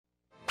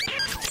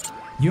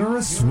You're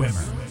a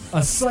swimmer,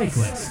 a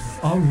cyclist,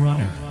 a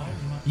runner.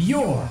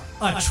 You're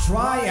a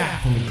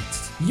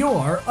triathlete.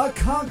 You're a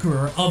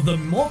conqueror of the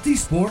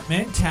multi-sport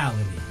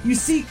mentality. You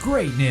seek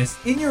greatness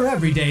in your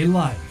everyday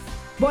life.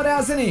 But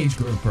as an age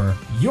grouper,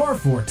 your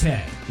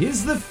forte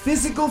is the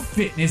physical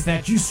fitness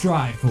that you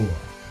strive for.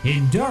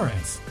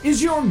 Endurance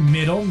is your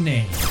middle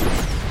name.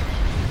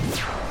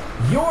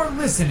 You're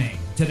listening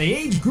to the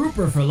Age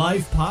Grouper for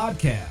Life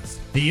podcast,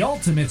 the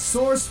ultimate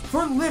source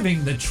for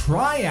living the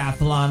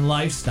triathlon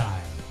lifestyle.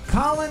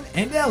 Colin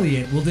and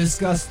Elliot will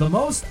discuss the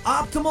most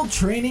optimal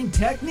training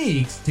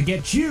techniques to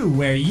get you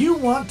where you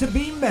want to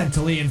be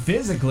mentally and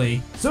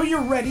physically, so you're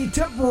ready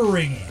to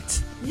bring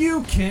it.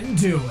 You can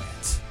do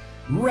it.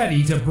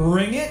 Ready to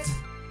bring it?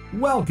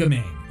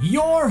 Welcoming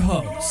your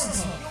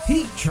hosts,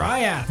 Peak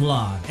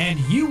Triathlon and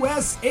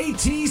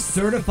USAT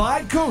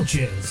certified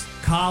coaches,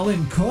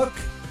 Colin Cook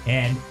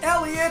and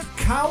Elliot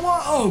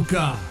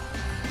Kawaoka.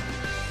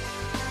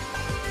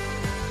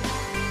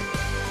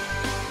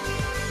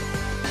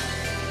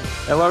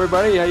 Hello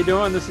everybody, how you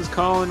doing? This is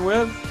Colin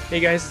with... Hey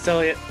guys, it's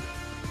Elliot.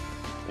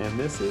 And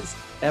this is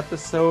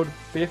episode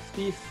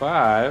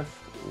 55.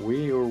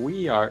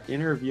 We are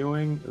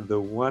interviewing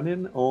the one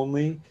and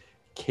only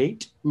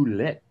Kate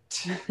Ouellette.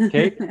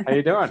 Kate, how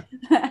you doing?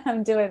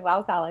 I'm doing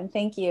well, Colin.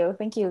 Thank you.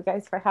 Thank you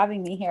guys for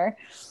having me here.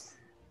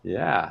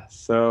 Yeah,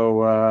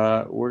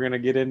 so we're going to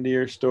get into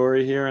your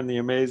story here and the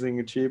amazing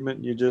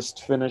achievement you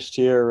just finished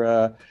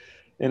here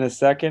in a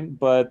second.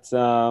 But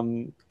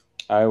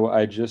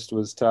I just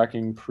was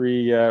talking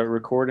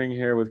pre-recording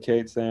here with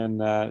Kate,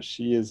 saying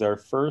she is our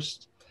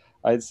first,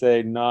 I'd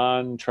say,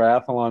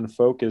 non-triathlon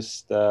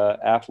focused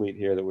athlete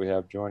here that we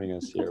have joining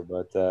us here.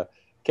 But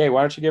Kate,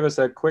 why don't you give us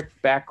a quick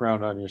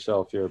background on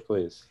yourself here,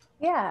 please?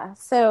 Yeah,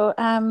 so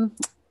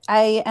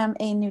I am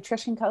a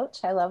nutrition coach.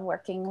 I love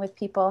working with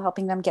people,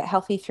 helping them get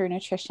healthy through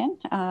nutrition.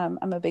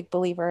 I'm a big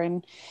believer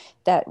in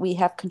that we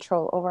have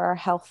control over our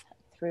health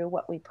through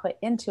what we put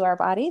into our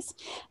bodies.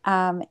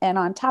 And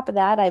on top of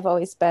that, I've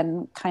always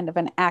been kind of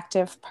an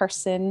active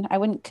person. I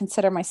wouldn't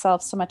consider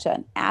myself so much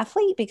an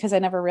athlete because I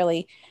never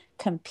really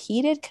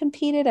competed.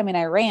 I mean,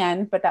 I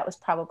ran, but that was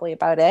probably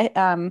about it.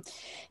 And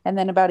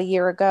then about a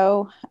year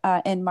ago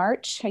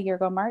March,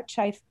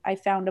 I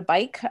found a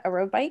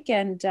road bike,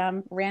 and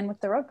ran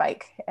with the road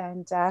bike,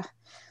 and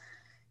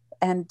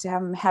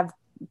have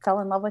fell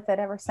in love with it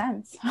ever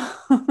since.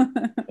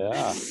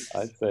 Yeah,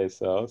 I'd say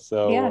so.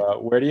 So yeah.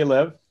 Where do you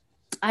live?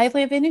 I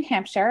live in New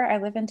Hampshire. I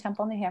live in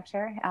Temple, New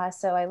Hampshire.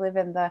 So I live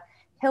in the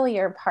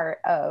hillier part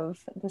of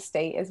the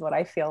state is what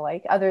I feel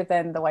like, other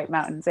than the White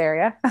Mountains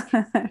area.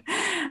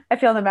 I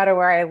feel no matter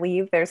where I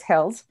leave, there's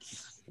hills.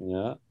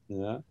 Yeah.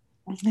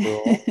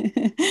 Cool.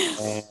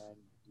 And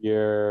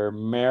you're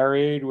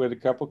married with a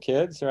couple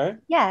kids, right?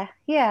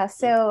 Yeah.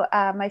 So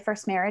my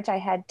first marriage, I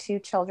had two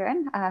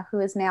children,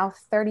 who is now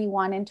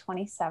 31 and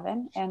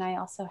 27. And I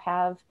also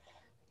have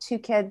two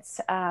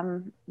kids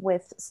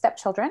with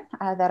stepchildren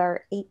that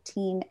are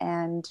 18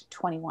 and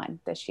 21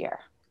 this year.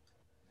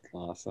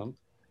 Awesome.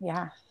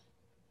 Yeah.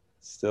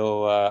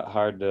 Still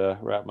hard to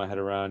wrap my head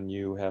around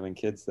you having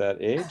kids that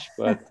age,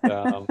 but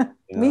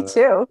me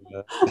too.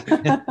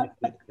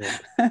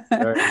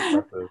 Very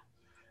impressive.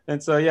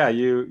 And so, yeah,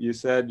 you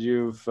said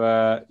you've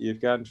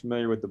gotten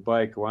familiar with the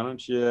bike. Why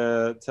don't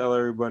you tell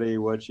everybody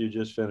what you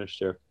just finished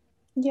here?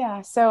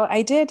 Yeah, so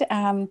I did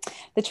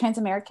the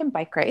Trans-American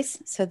Bike Race.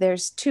 So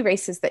there's two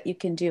races that you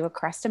can do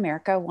across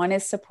America. One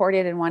is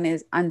supported and one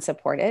is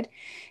unsupported.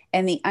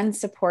 And the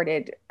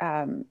unsupported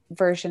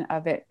version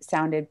of it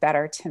sounded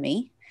better to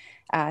me.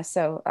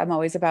 So I'm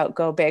always about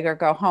go big or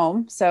go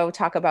home. So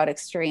talk about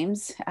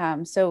extremes.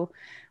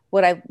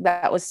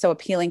 That was so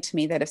appealing to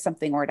me that if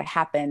something were to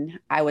happen,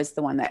 I was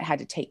the one that had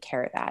to take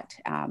care of that,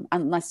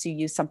 unless you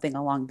use something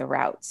along the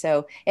route.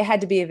 So it had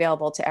to be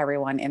available to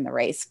everyone in the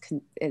race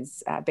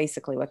is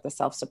basically what the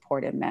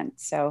self-supported meant.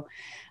 So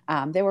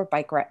there were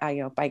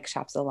bike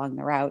shops along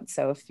the route.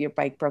 So if your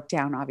bike broke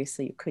down,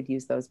 obviously you could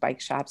use those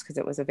bike shops because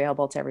it was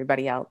available to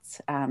everybody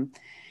else.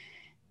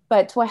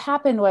 But what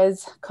happened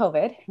was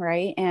COVID,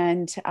 right?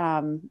 And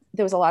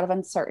there was a lot of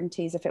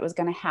uncertainties if it was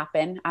going to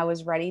happen. I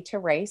was ready to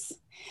race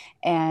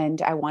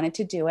and I wanted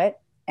to do it.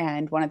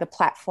 And one of the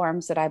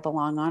platforms that I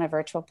belong on, a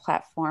virtual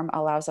platform,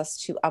 allows us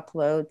to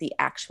upload the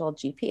actual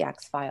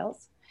GPX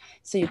files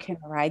so you can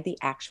ride the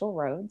actual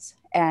roads.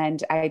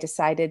 And I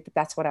decided that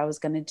that's what I was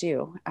going to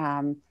do.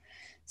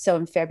 So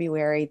in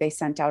February, they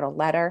sent out a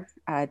letter.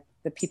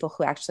 The people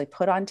who actually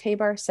put on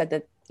Tabor said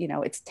that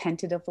it's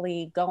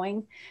tentatively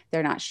going.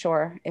 They're not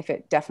sure if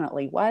it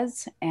definitely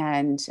was.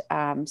 And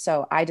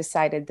so I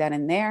decided then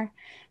and there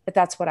that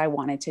that's what I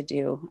wanted to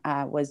do,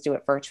 was do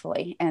it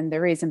virtually. And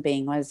the reason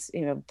being was,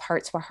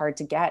 parts were hard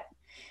to get.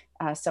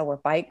 So were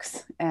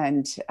bikes.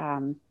 And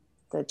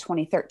the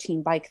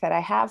 2013 bike that I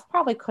have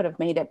probably could have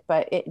made it,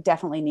 but it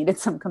definitely needed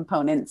some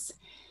components.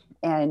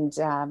 And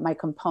my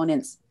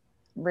components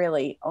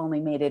really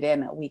only made it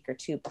in a week or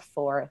two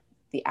before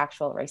the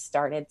actual race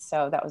started.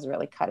 So that was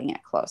really cutting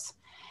it close.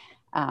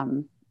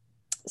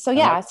 So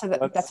yeah, so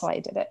that's why I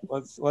did it.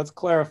 Let's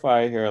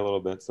clarify here a little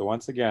bit. So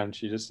once again,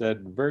 she just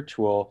said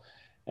virtual,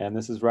 and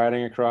this is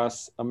riding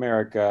across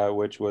America,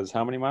 which was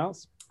how many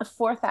miles?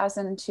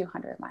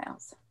 4,200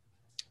 miles.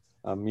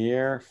 A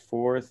mere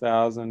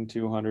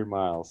 4,200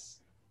 miles.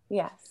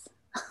 Yes.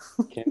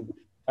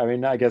 I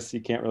mean, I guess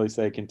you can't really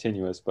say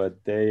continuous,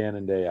 but day in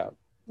and day out.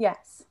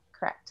 Yes,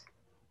 correct.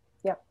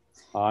 Yep.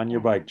 On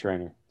your bike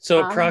trainer.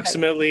 So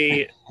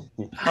approximately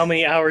how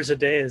many hours a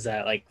day is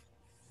that? Like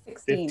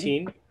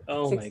 15?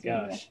 Oh 16, my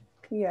gosh.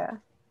 Yeah.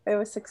 It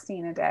was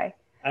 16 a day.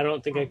 I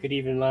don't think I could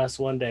even last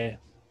one day.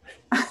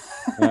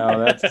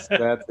 No,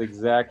 that's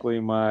exactly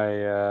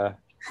my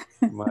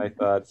my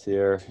thoughts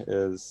here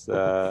is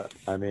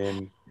I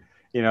mean,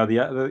 you know,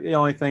 the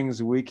only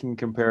things we can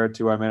compare it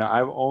to, I mean,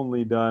 I've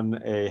only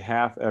done a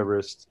half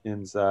Everest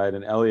inside,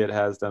 and Elliot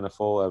has done a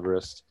full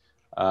Everest.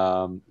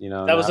 You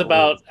know, that was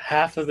about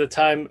half of the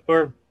time,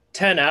 or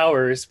 10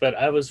 hours, but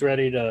I was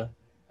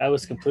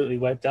completely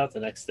wiped out the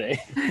next day.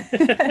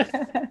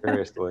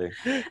 Seriously.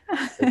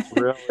 It's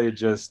really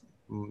just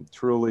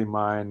truly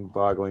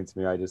mind-boggling to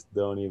me. I just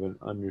don't even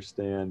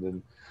understand.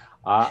 And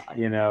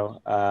you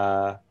know,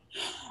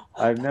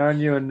 I've known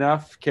you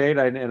enough, Kate,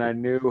 and I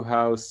knew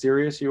how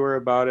serious you were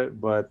about it,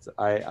 but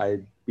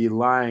I'd be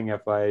lying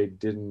if I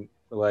didn't,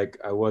 like,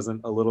 I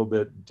wasn't a little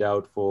bit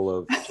doubtful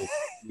of just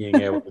being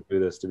able to do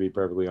this, to be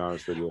perfectly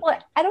honest with you. Well,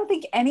 I don't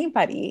think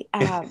anybody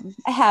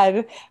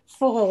had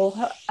full,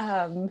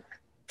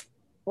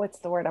 what's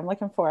the word I'm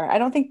looking for? I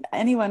don't think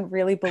anyone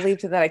really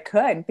believed that I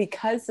could,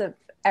 because of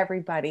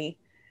everybody.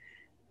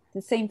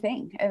 The same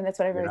thing. And that's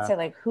what everybody would say,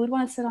 like, who'd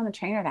want to sit on the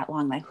trainer that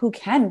long? Like, who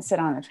can sit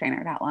on the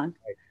trainer that long?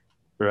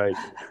 Right.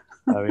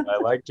 I mean, I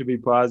like to be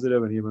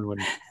positive, and even when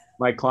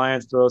my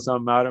clients throw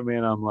something out at me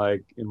and I'm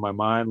like, in my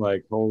mind,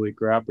 like, holy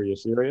crap, are you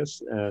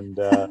serious? And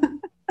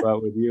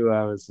but with you,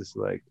 I was just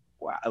like,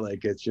 wow,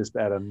 like, it's just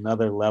at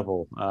another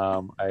level.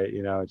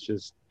 You know, it's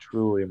just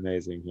truly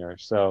amazing here.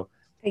 So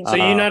you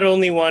not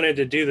only wanted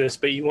to do this,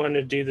 but you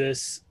wanted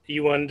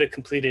to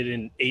complete it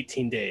in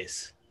 18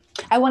 days.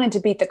 I wanted to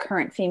beat the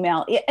current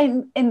female.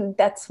 And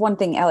that's one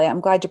thing, Elliot,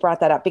 I'm glad you brought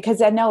that up,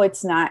 because I know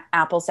it's not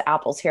apples to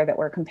apples here that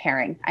we're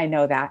comparing. I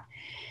know that.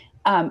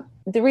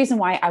 The reason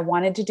why I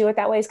wanted to do it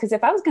that way is because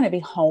if I was going to be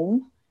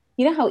home,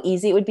 you know how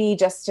easy it would be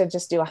just to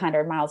do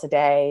 100 miles a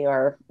day,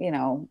 or, you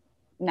know,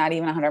 not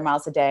even 100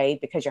 miles a day,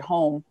 because you're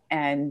home.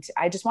 And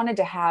I just wanted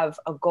to have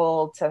a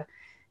goal to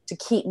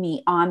keep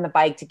me on the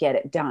bike to get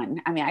it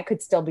done. I mean, I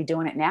could still be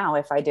doing it now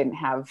if I didn't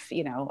have,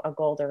 you know, a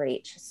goal to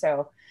reach.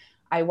 So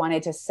I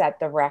wanted to set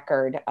the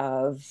record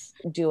of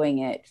doing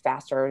it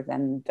faster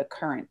than the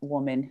current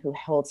woman who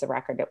holds the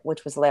record,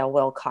 which was Lael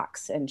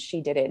Wilcox. And she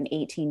did it in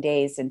 18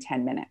 days and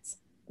 10 minutes.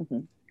 Mm-hmm.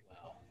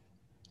 Wow.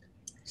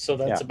 So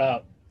that's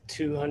about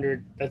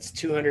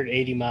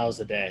 280 miles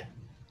a day.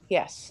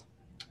 Yes.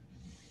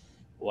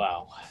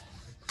 Wow.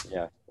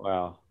 Yeah.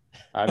 Wow.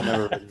 I've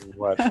never ridden,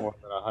 more than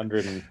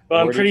 100. Well,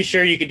 I'm pretty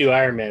sure you could do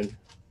Ironman.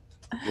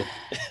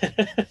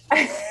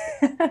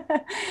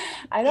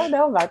 I don't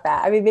know about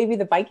that. I mean, maybe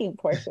the biking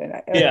portion,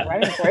 or the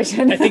running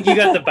portion. I think you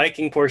got the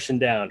biking portion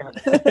down.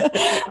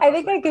 I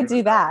think I could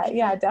do that.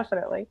 Yeah,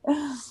 definitely.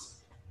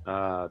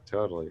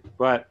 Totally.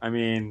 But I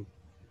mean,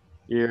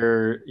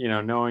 you're, you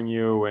know, knowing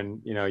you,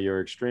 and, you know,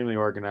 you're extremely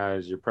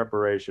organized. Your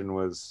preparation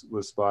was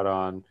spot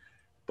on.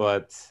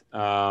 But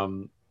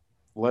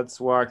let's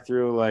walk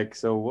through, like,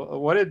 so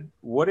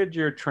what did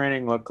your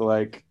training look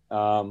like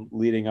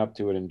leading up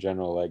to it in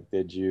general? Like,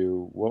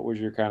 what was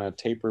your kind of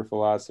taper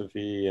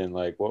philosophy, and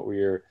like, what were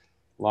your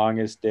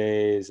longest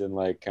days, and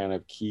like kind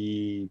of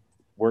key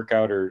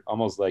workout, or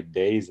almost like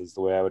days is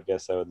the way I would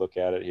look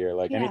at it here.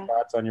 Like, any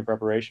thoughts on your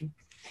preparation?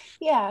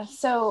 Yeah.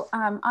 So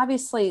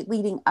obviously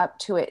leading up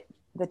to it,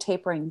 the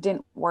tapering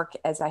didn't work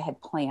as I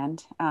had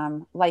planned.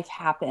 Life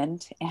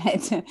happened,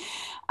 and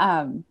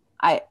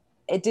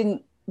it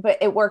didn't, but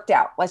it worked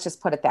out. Let's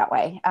just put it that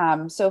way.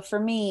 So for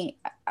me,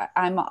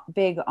 I'm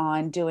big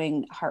on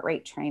doing heart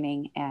rate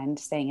training and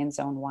staying in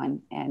zone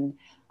 1. And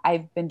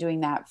I've been doing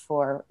that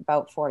for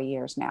about 4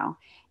 years now.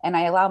 And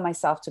I allow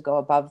myself to go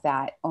above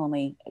that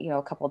only, you know,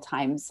 a couple of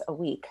times a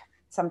week,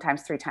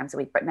 sometimes 3 times a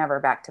week, but never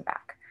back to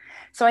back.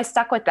 So I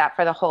stuck with that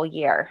for the whole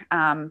year.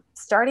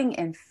 Starting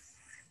in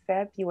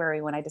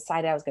February, when I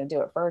decided I was going to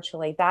do it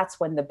virtually, that's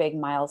when the big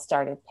miles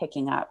started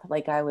picking up.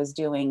 Like, I was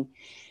doing,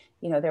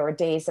 you know, there were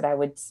days that I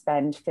would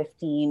spend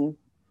 15,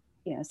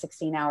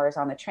 16 hours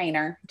on the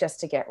trainer just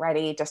to get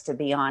ready, just to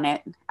be on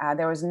it.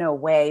 There was no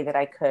way that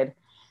I could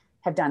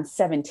have done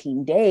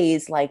 17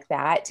 days like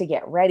that to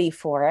get ready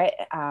for it,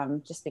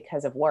 just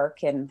because of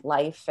work and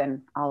life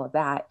and all of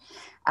that.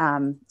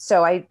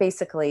 So I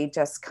basically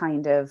just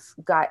kind of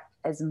got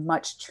as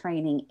much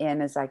training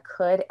in as I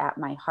could at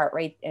my heart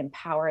rate and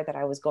power that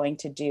I was going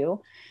to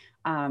do.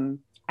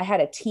 I had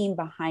a team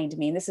behind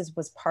me, and this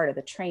was part of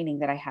the training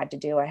that I had to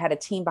do. I had a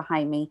team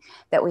behind me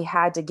that we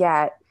had to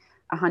get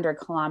 100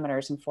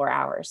 kilometers in 4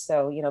 hours.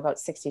 So, you know, about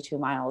 62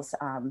 miles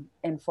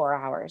in 4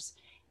 hours.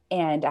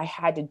 And I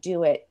had to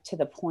do it to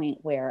the point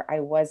where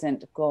I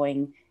wasn't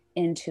going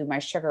into my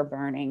sugar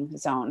burning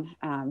zone,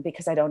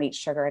 because I don't eat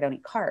sugar, I don't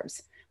eat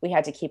carbs. We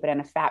had to keep it in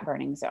a fat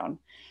burning zone.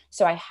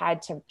 So I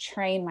had to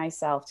train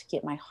myself to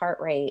get my heart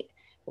rate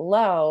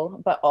low,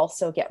 but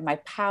also get my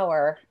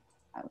power,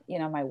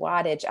 my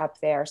wattage up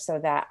there so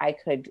that I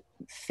could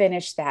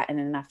finish that in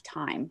enough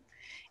time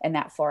in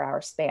that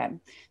 4-hour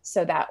span.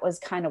 So that was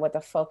kind of what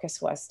the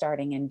focus was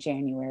starting in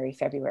January,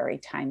 February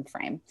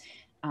timeframe.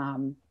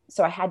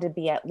 So I had to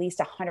be at least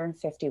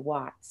 150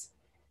 watts,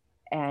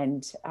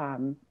 and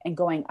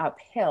going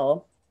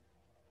uphill,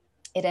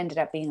 it ended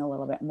up being a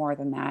little bit more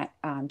than that,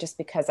 just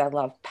because I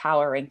love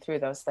powering through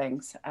those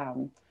things.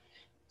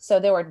 So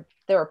there were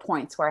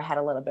points where I had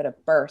a little bit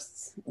of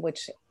bursts,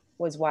 which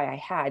was why I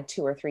had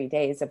 2 or 3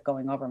 days of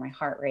going over my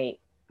heart rate,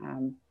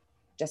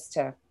 just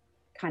to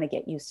kind of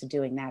get used to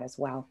doing that as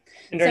well.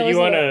 And are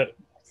you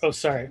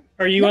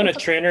on a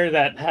trainer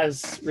that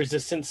has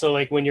resistance? So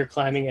like when you're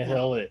climbing a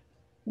hill, it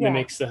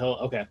mimics the hill.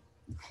 Okay.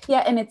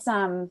 Yeah. And it's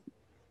a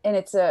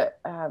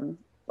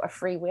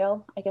free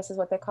wheel, I guess is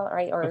what they call it,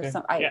 right? Or okay.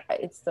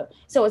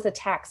 So it's a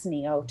Tacx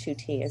Neo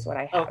 2T is what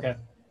I have. Okay.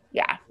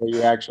 Yeah. So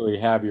you actually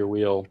have your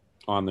wheel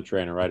on the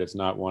trainer, right? It's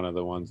not one of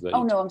the ones that.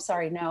 Oh no, I'm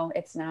sorry. No,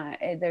 it's not.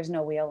 There's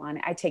no wheel on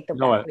it. I take the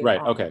no, wheel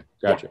right. off. Okay,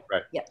 gotcha. Yeah.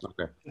 Right. Yep.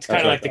 Okay. It's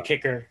kind of like the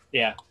kicker.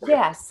 Yeah.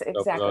 Yes, So for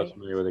exactly. those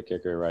familiar with the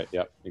kicker, right?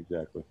 Yep,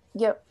 exactly.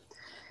 Yep.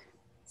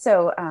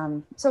 So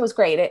it was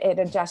great. It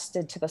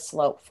adjusted to the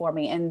slope for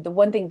me. And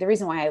the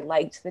reason why I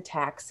liked the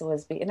Tacx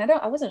was, and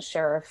I wasn't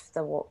sure if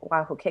the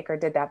Wahoo Kicker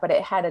did that, but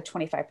it had a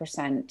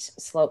 25%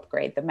 slope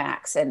grade, the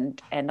max, and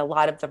a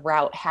lot of the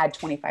route had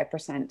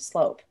 25%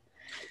 slope.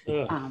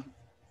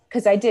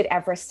 Because I did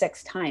Everest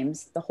 6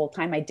 times. The whole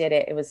time I did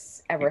it, it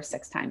was Everest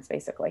 6 times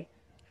basically.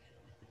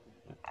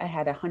 I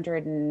had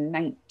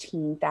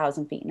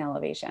 119,000 feet in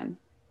elevation.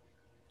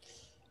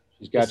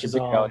 She's got your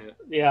big Elliot.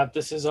 Yeah,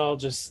 this is all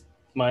just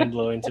mind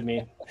blowing to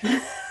me.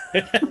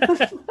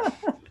 It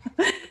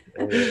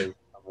is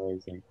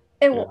amazing.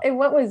 And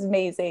what was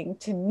amazing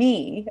to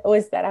me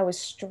was that I was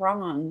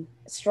stronger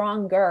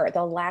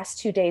the last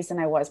 2 days than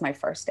I was my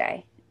first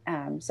day.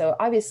 So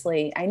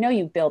obviously, I know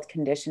you build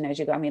condition as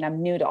you go. I mean,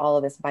 I'm new to all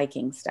of this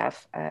biking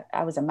stuff.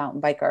 I was a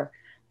mountain biker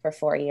for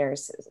 4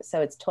 years,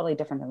 so it's totally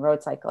different than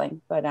road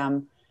cycling. But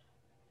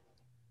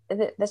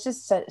that's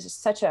just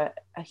such a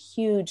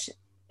huge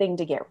thing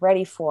to get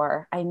ready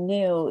for. I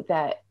knew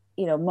that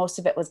most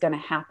of it was going to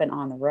happen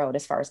on the road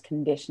as far as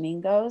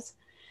conditioning goes.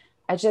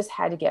 I just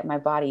had to get my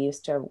body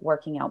used to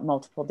working out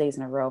multiple days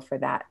in a row for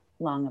that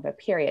long of a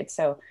period.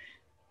 So,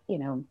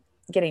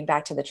 getting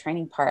back to the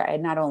training part, I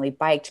not only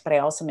biked, but I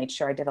also made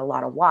sure I did a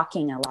lot of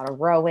walking, a lot of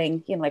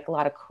rowing, like a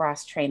lot of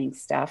cross training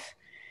stuff.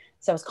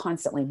 So I was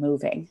constantly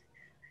moving.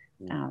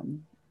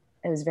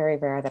 It was very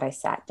rare that I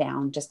sat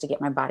down just to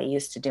get my body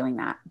used to doing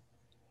that.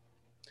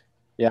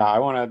 Yeah, I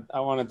want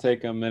to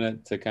take a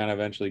minute to kind of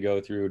eventually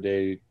go through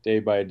day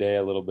by day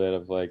a little bit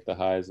of like the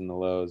highs and the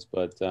lows.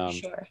 But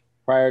Sure.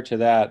 Prior to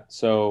that,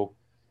 so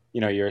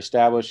you're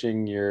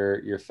establishing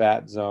your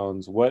fat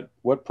zones. What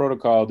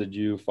protocol did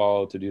you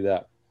follow to do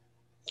that?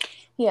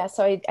 Yeah,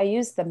 so I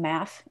used the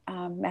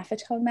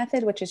Maffetone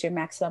method, which is your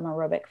maximum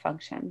aerobic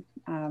function.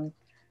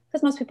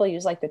 Because most people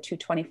use like the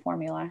 220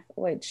 formula,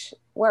 which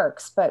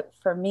works, but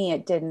for me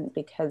it didn't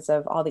because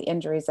of all the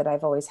injuries that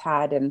I've always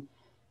had, and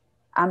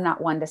I'm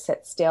not one to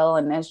sit still.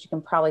 And as you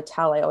can probably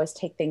tell, I always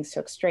take things to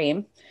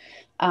extreme.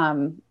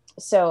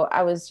 So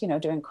I was,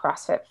 doing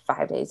CrossFit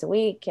 5 days a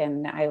week,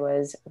 and I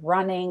was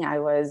running. I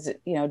was,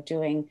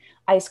 doing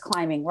ice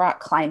climbing, rock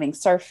climbing,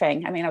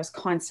 surfing. I mean, I was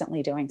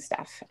constantly doing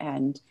stuff.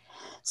 And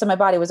so my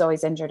body was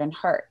always injured and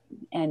hurt.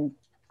 And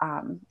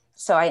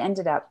so I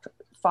ended up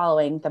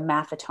following the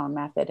Maffetone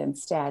method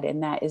instead.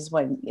 And that is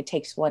when it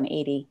takes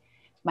 180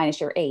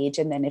 minus your age.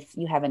 And then if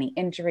you have any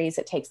injuries,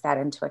 it takes that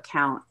into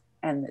account.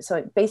 And so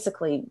it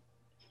basically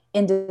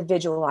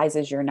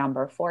individualizes your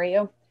number for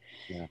you.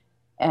 Yeah.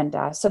 And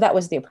so that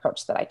was the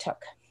approach that I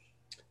took.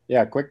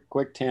 Yeah.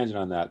 Quick tangent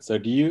on that. So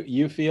do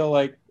you feel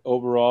like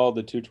overall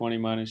the 220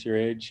 minus your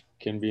age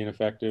can be an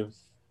effective?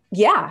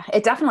 Yeah,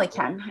 it definitely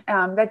can.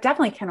 That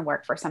definitely can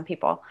work for some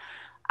people.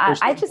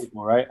 I just,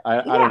 people, right.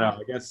 I don't know.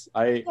 I guess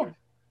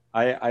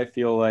I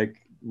feel like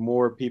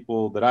more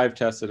people that I've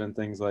tested and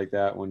things like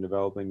that when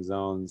developing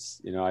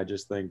zones, I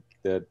just think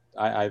that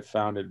I've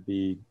found it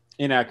be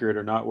inaccurate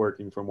or not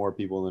working for more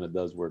people than it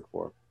does work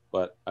for.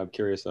 But I'm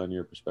curious on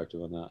your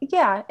perspective on that.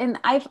 Yeah. And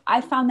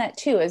I found that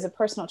too, as a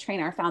personal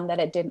trainer, I found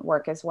that it didn't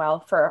work as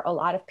well for a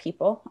lot of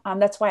people.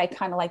 That's why I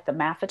kind of like the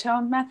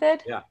Maffetone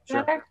method. Yeah,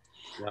 sure. Better.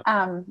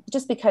 Yeah.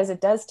 Just because it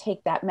does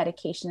take that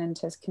medication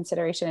into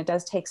consideration. It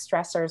does take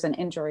stressors and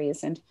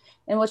injuries, and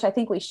in which I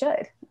think we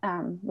should.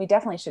 We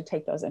definitely should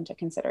take those into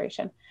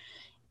consideration.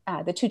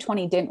 The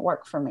 220 didn't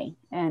work for me,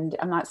 and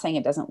I'm not saying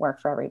it doesn't work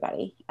for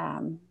everybody.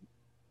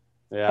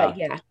 But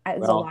yeah,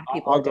 there's a lot of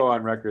people. I'll go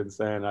on record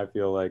saying I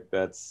feel like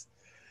that's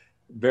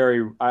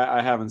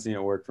I haven't seen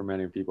it work for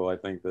many people. I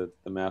think that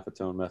the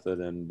Maffetone method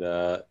and,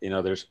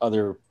 there's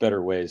other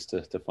better ways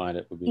to find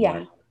it would be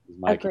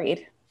my agreed.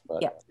 Opinion.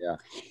 But, Yep. yeah.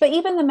 But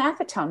even the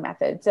Maffetone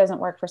method doesn't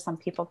work for some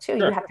people too.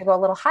 Sure. You have to go a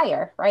little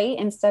higher, right?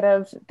 Instead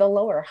of the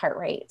lower heart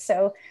rate.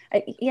 So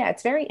yeah,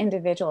 it's very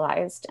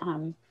individualized.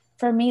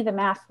 For me, the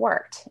math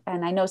worked.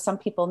 And I know some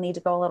people need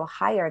to go a little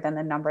higher than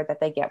the number that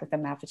they get with the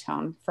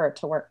Maffetone for it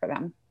to work for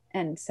them.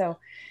 And so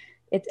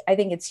I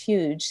think it's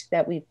huge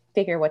that we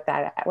figure what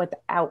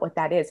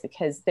that is,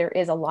 because there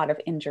is a lot of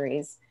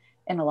injuries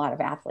in a lot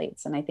of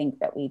athletes. And I think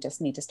that we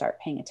just need to start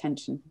paying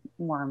attention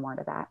more and more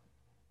to that.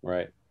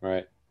 Right.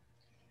 Right.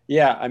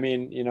 Yeah. I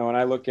mean, when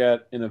I look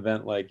at an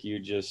event like you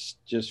just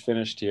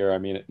finished here, I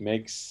mean, it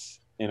makes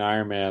an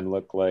Ironman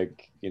look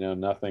like,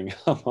 nothing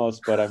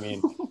almost, but I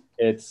mean,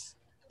 it's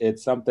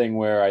something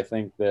where I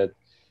think that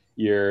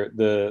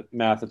the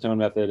Maffetone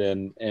method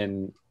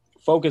and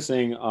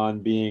focusing on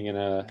being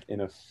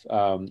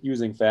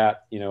using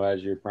fat,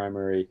 as your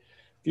primary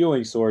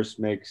fueling source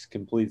makes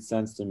complete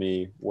sense to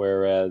me.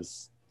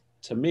 Whereas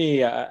to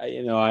me,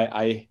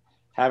 I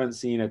haven't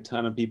seen a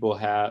ton of people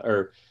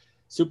or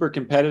super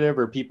competitive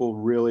or people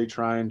really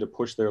trying to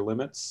push their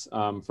limits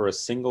for a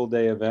single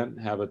day event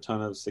have a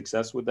ton of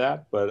success with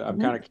that. But I'm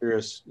kind of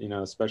curious,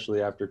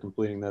 especially after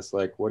completing this,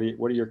 like, what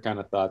are your kind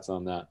of thoughts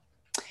on that?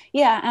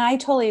 Yeah, and I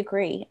totally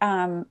agree.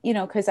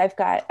 Because I've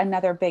got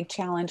another big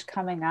challenge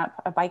coming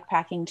up, a bike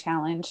packing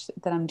challenge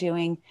that I'm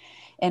doing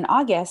in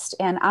August.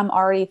 And I'm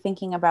already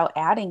thinking about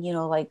adding,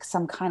 like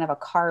some kind of a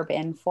carb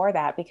in for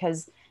that,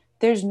 because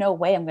there's no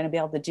way I'm going to be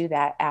able to do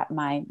that at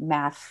my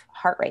math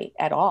heart rate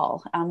at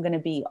all. I'm going to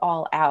be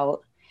all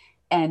out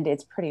and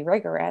it's pretty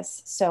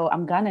rigorous. So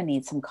I'm going to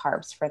need some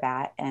carbs for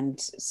that. And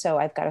so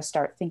I've got to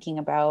start thinking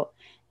about,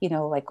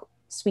 like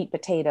sweet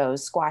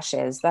potatoes,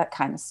 squashes, that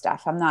kind of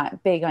stuff. I'm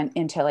not big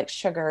into like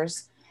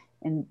sugars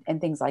and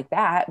things like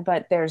that,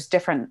 but there's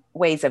different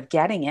ways of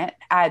getting it.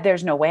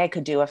 There's no way I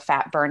could do a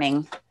fat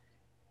burning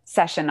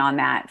session on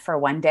that for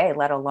one day,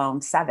 let alone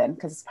 7,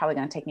 because it's probably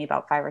going to take me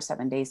about 5 or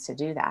 7 days to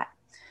do that.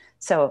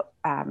 So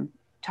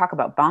talk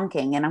about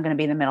bonking, and I'm going to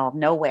be in the middle of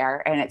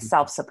nowhere and it's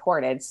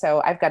self-supported. So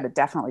I've got to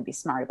definitely be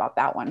smart about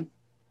that one.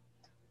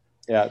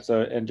 Yeah. So,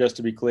 and just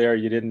to be clear,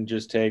 you didn't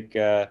just take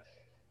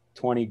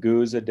 20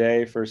 goos a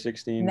day for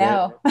 16 days?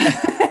 No,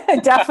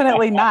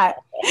 definitely not.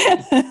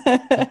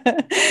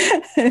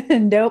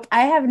 Nope.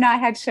 I have not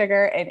had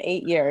sugar in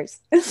 8 years.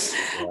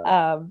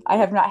 Yeah. I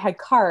have not had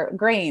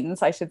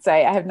grains, I should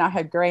say. I have not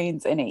had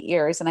grains in 8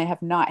 years, and I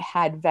have not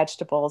had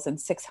vegetables in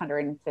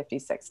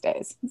 656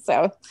 days.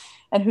 So,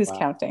 and who's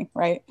counting,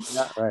 right?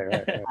 Yeah,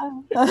 right.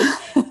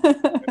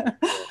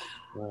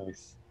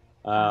 Nice.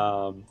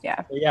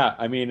 Yeah.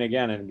 I mean,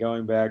 again, and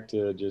going back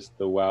to just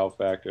the wow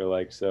factor,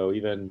 like, so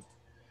even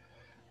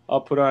I'll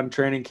put on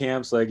training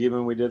camps. Like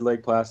even we did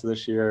Lake Placid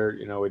this year,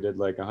 we did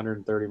like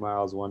 130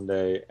 miles one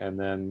day. And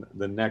then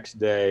the next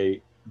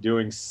day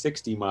doing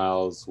 60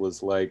 miles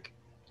was like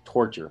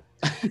torture.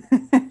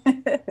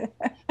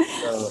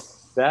 So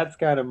that's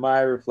kind of my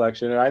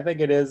reflection. And I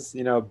think it is,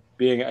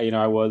 being,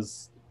 I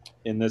was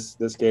in this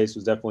case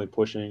was definitely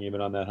pushing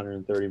even on that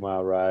 130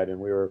 mile ride.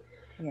 And we were,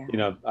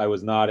 I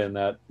was not in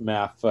that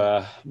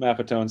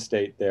Maffetone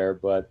state there,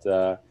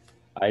 but,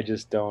 I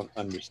just don't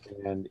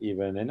understand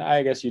even. And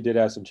I guess you did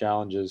have some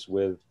challenges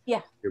with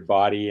your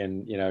body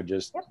and,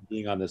 just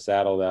being on the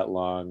saddle that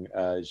long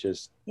is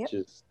just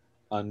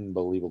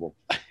unbelievable.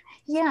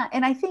 Yeah.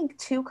 And I think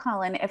too,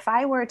 Colin, if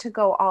I were to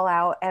go all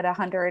out at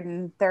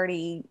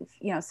 130,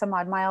 some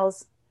odd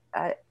miles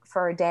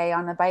for a day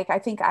on the bike, I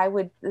think I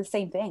would, the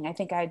same thing. I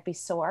think I'd be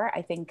sore.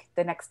 I think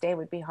the next day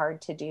would be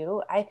hard to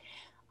do. I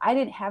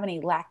didn't have any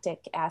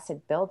lactic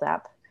acid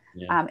buildup.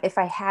 Yeah. If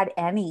I had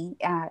any,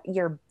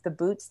 the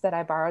boots that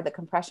I borrowed, the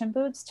compression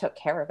boots, took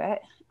care of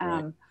it.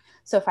 Right.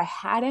 So if I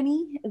had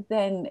any,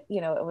 then,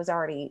 it was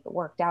already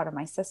worked out of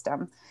my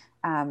system.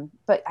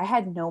 But I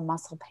had no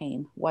muscle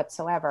pain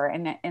whatsoever.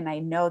 And I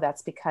know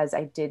that's because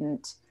I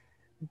didn't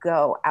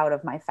go out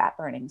of my fat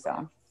burning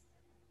zone.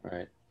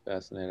 Right.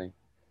 Fascinating.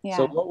 Yeah.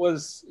 So what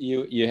was,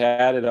 you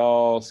had it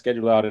all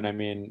scheduled out. And I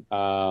mean,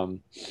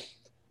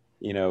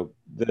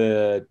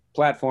 the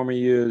platform you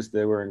used,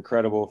 they were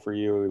incredible for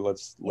you.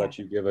 Let's let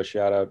you give a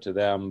shout out to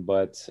them.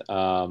 But,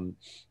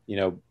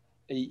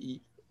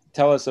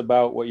 tell us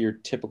about what your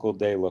typical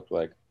day looked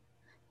like.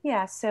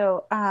 Yeah.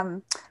 So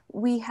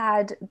we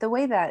had the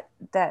way that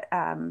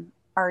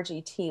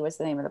RGT was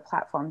the name of the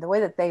platform. The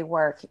way that they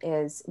work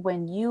is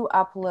when you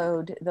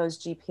upload those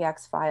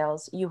GPX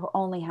files, you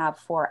only have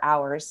 4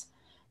 hours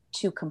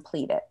to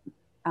complete it.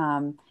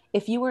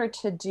 If you were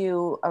to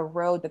do a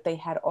road that they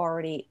had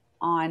already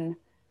on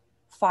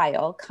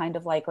file, kind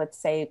of like, let's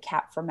say,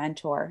 Cap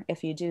Fermentor,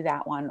 if you do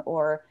that one,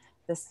 or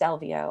the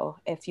Stelvio,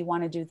 if you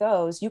want to do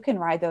those, you can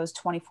ride those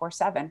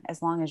 24/7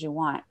 as long as you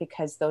want,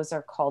 because those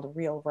are called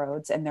real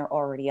roads and they're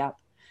already up.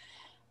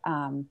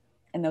 And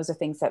those are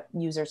things that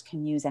users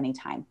can use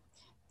anytime.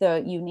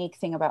 The unique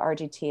thing about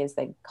RGT is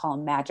they call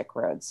them magic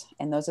roads.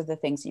 And those are the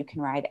things you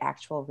can ride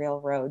actual real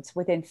roads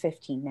within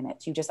 15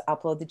 minutes. You just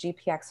upload the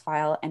GPX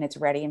file and it's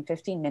ready in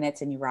 15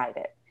 minutes and you ride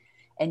it.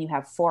 And you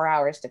have 4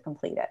 hours to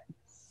complete it.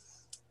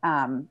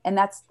 And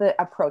that's the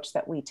approach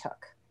that we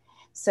took.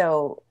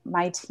 So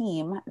my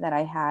team that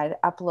I had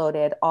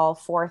uploaded all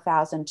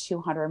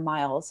 4,200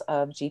 miles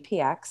of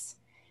GPX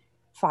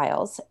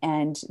files,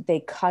 and they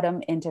cut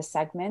them into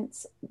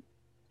segments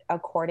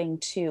according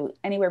to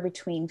anywhere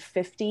between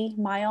 52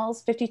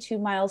 miles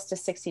to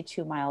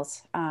 62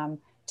 miles,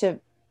 to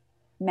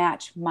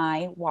match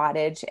my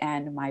wattage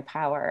and my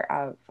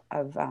power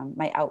of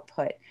my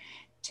output,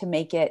 to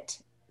make it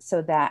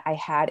so that I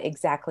had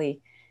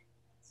exactly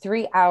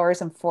 3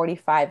 hours and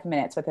 45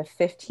 minutes with a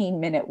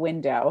 15-minute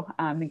window,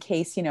 in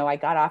case, I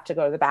got off to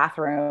go to the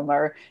bathroom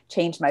or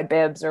change my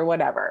bibs or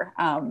whatever.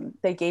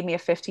 They gave me a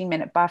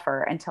 15-minute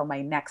buffer until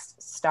my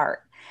next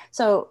start.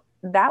 So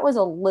that was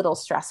a little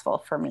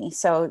stressful for me.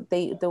 So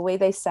the way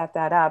they set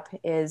that up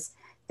is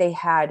they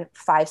had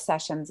 5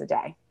 sessions a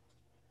day.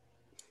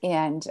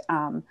 And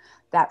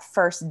that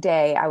first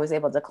day I was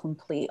able to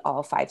complete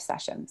all 5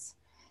 sessions.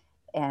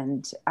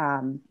 And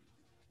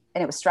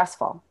it was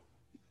stressful.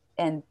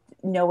 And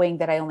knowing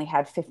that I only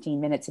had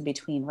 15 minutes in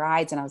between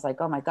rides, and I was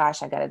like, oh my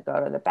gosh, I got to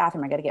go to the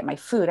bathroom. I got to get my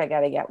food. I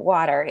got to get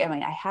water. I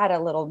mean, I had a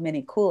little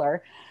mini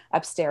cooler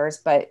upstairs,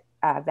 but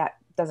that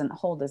doesn't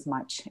hold as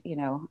much,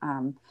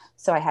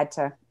 so I had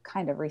to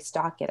kind of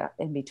restock it up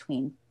in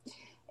between.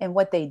 And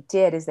what they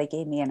did is they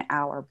gave me an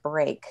hour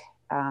break.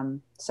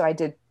 So I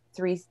did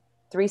three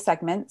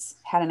segments,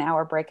 had an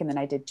hour break, and then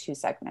I did 2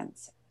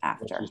 segments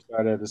after. You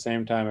started at the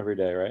same time every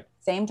day, right?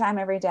 Same time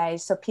every day,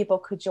 so people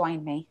could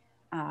join me.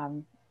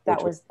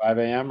 That was 5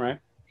 a.m., right?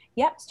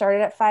 Yep,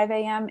 started at 5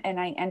 a.m. and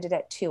I ended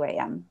at 2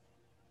 a.m.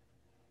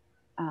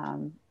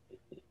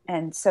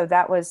 And so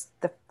that was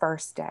the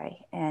first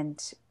day.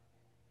 And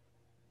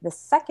the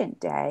second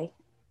day,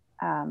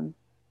 I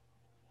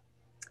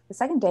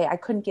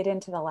couldn't get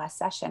into the last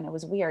session. It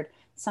was weird.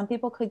 Some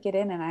people could get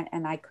in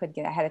and I could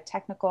get, I had a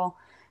technical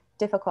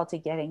difficulty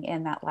getting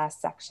in that last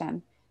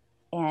section.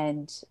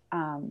 And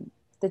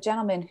the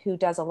gentleman who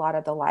does a lot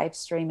of the live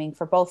streaming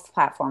for both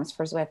platforms,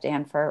 for Zwift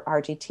and for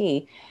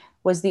RGT,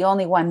 was the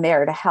only one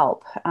there to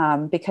help,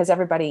 because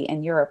everybody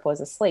in Europe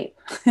was asleep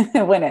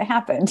when it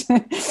happened.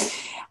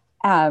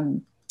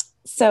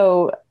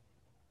 So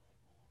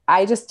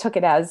I just took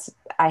it as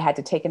I had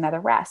to take another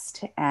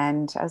rest.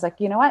 And I was like,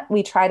 you know what?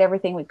 We tried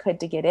everything we could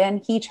to get in.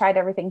 He tried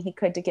everything he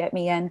could to get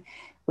me in.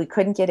 We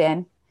couldn't get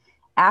in.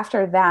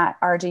 After that,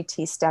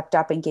 RGT stepped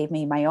up and gave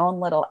me my own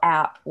little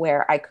app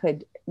where I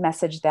could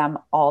message them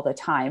all the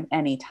time,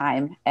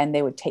 anytime, and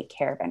they would take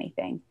care of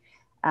anything.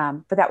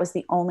 But that was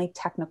the only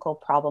technical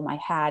problem I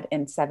had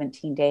in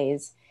 17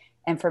 days.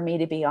 And for me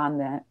to be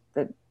on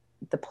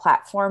the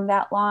platform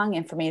that long,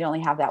 and for me to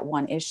only have that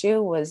one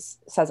issue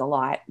says a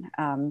lot.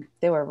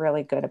 They were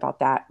really good about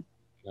that.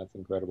 That's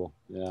incredible.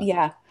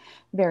 Yeah,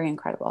 very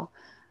incredible.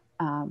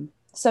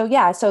 So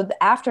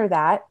after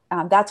that,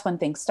 that's when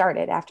things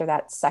started. After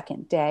that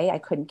second day, I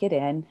couldn't get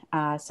in.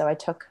 So I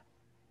took,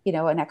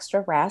 an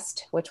extra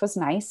rest, which was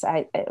nice.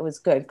 It was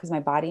good because my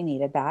body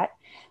needed that.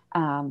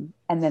 And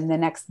then the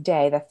next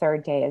day, the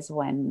third day, is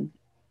when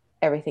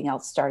everything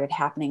else started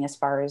happening as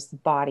far as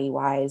body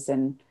wise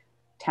and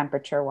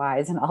temperature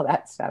wise and all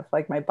that stuff.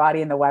 Like my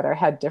body and the weather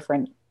had a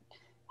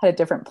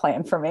different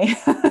plan for me.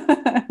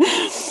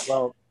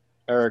 Well,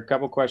 or a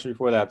couple questions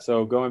before that.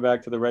 So going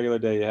back to the regular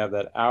day, you have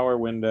that hour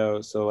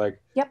window. So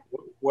yep.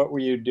 What were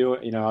you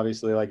doing?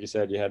 Obviously, like you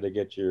said, you had to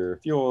get your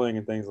fueling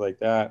and things like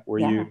that. Were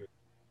you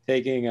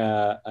taking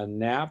a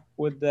nap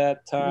with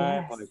that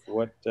time? Yes. Like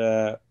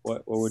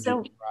what would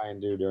you try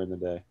and do during the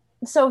day?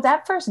 So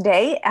that first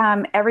day,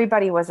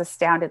 everybody was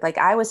astounded. Like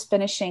I was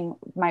finishing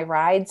my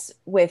rides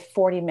with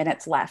 40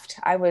 minutes left.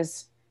 I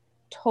was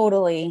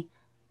totally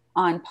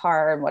on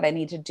par on what I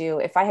need to do.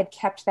 If I had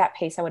kept that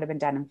pace, I would have been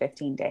done in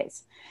 15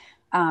 days.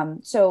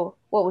 So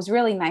what was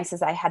really nice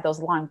is I had those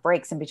long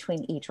breaks in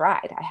between each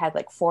ride. I had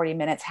like 40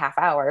 minutes, half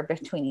hour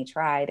between each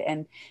ride.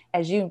 And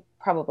as you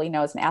probably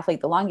know, as an athlete,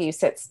 the longer you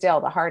sit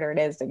still, the harder it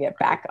is to get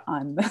back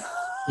on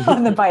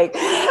on the bike.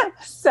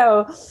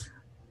 So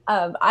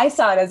I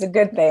saw it as a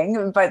good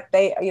thing, but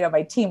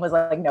my team was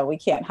like, no, we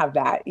can't have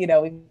that.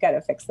 We've got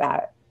to fix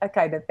that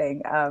kind of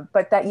thing.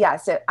 But that,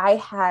 yes, I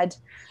had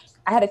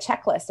a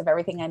checklist of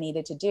everything I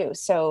needed to do.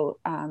 So,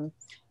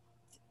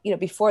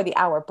 before the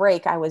hour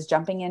break, I was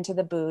jumping into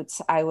the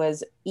boots. I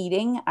was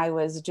eating. I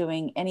was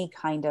doing any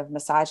kind of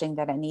massaging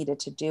that I needed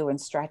to do and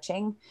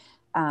stretching,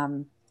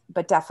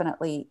 but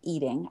definitely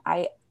eating.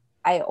 I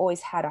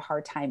always had a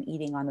hard time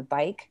eating on the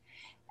bike.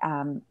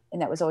 And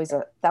that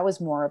was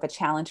more of a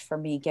challenge for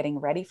me getting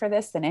ready for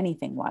this than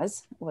anything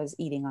was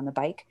eating on the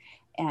bike.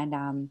 And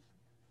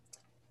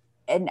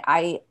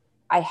I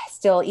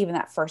still, even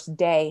that first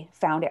day,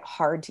 found it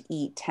hard to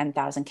eat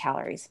 10,000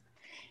 calories.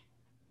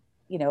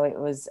 It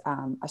was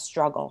a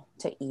struggle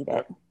to eat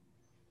it.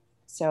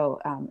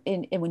 So,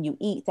 and when you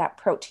eat that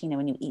protein and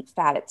when you eat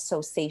fat, it's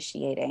so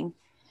satiating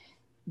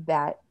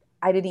that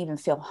I didn't even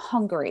feel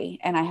hungry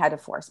and I had to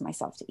force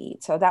myself to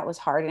eat. So that was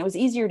hard. And it was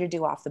easier to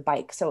do off the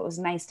bike. So it was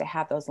nice to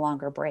have those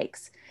longer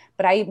breaks,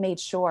 but I made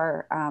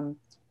sure,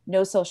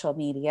 no social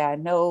media,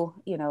 no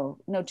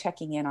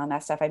checking in on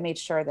that stuff. I made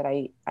sure that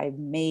I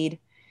made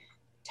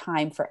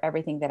time for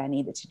everything that I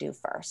needed to do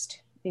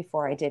first.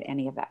 before I did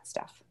any of that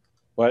stuff.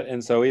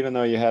 And so even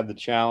though you had the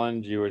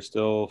challenge, you were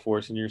still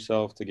forcing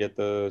yourself to get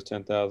those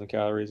 10,000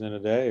 calories in a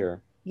day,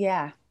 or?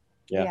 Yeah.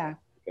 Yeah. Yeah.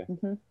 Okay.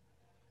 Mm-hmm.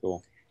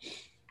 Cool.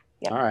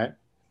 Yep. All right.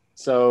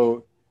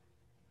 So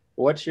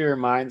what's your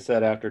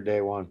mindset after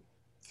day one?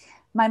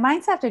 My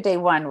mindset after day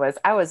one was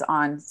I was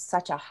on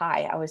such a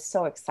high. I was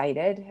so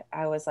excited.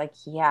 I was like,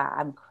 yeah,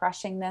 I'm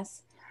crushing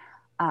this.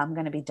 I'm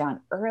going to be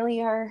done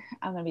earlier.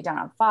 I'm going to be done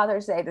on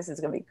Father's Day. This is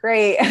going to be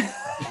great.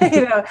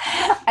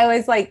 I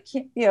was like,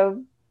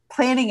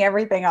 planning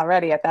everything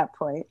already at that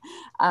point.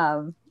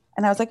 And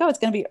I was like, oh, it's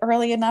going to be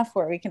early enough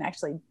where we can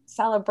actually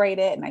celebrate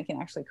it and I can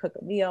actually cook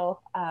a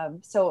meal.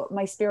 So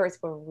my spirits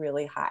were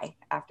really high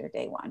after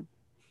day one,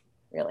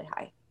 really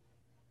high.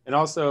 And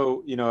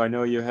also, I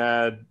know you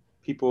had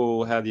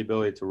people had the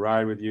ability to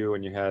ride with you,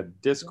 and you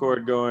had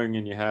Discord going,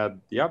 and you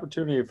had the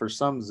opportunity for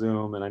some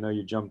Zoom. And I know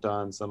you jumped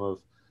on some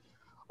of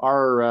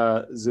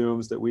our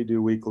Zooms that we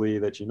do weekly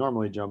that you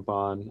normally jump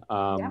on.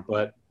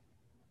 But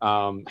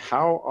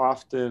how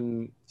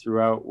often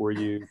throughout were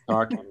you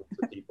talking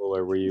to people,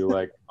 or were you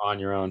like on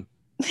your own?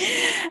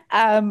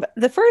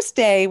 The first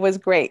day was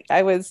great.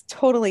 I was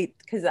totally,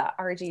 because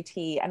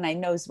RGT, and I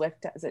know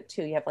Zwift does it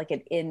too. You have like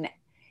an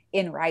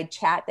in-ride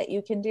chat that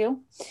you can do.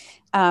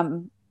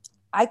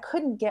 I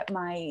couldn't get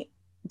my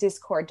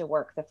Discord to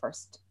work the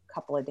first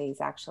couple of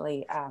days,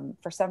 actually.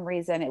 For some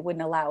reason, it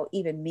wouldn't allow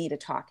even me to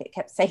talk. It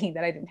kept saying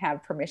that I didn't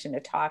have permission to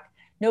talk.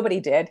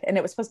 Nobody did. And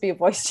it was supposed to be a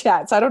voice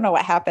chat. So I don't know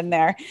what happened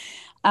there.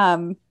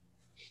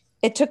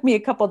 It took me a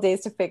couple of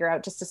days to figure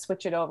out just to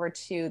switch it over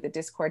to the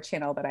Discord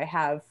channel that I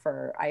have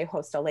I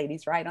host a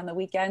ladies' ride on the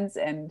weekends.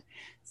 And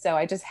so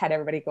I just had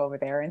everybody go over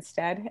there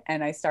instead.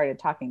 And I started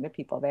talking to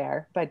people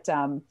there. But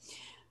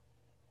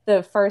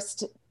the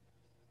first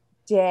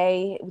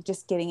day,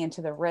 just getting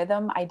into the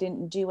rhythm, I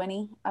didn't do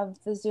any of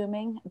the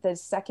Zooming. The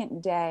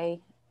second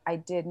day,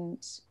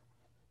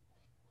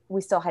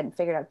 we still hadn't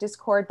figured out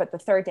Discord, but the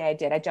third day I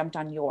did. I jumped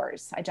on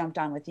yours. I jumped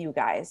on with you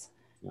guys.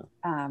 Yeah.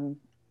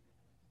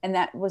 And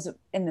that was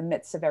in the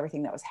midst of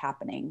everything that was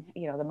happening.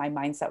 My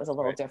mindset was a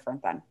little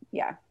different then.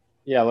 Yeah.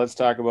 Yeah. Let's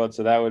talk about,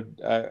 so that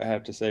would, I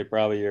have to say,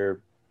 probably your,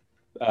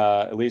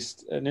 at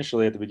least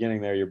initially at the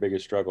beginning there, your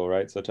biggest struggle,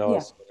 right? So tell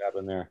us what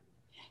happened there.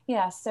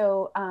 Yeah.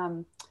 So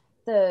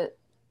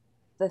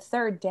the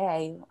third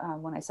day,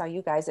 when I saw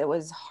you guys, it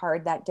was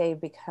hard that day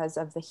because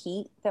of the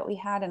heat that we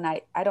had. And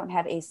I don't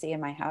have AC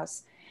in my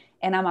house,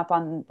 and I'm up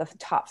on the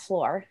top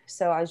floor.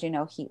 So as you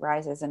know, heat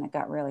rises and it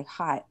got really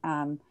hot.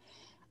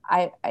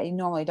 I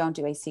normally don't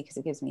do AC because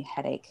it gives me a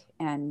headache.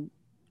 And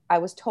I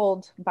was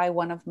told by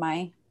one of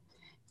my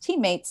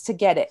teammates to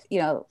get it,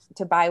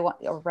 to buy one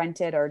or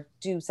rent it or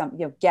do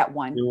something, get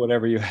one. Do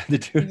whatever you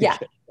had to do. Yeah.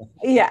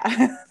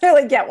 Yeah. They're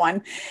like, get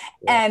one.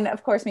 Yeah. And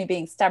of course, me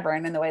being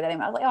stubborn in the way that I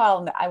was like,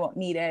 oh, I won't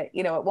need it.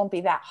 It won't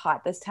be that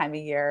hot this time of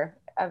year.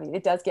 I mean,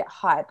 it does get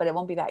hot, but it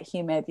won't be that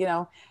humid.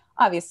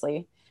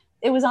 Obviously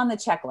it was on the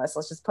checklist.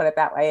 Let's just put it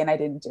that way. And I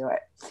didn't do it.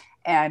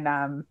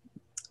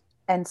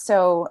 And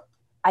so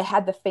I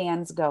had the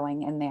fans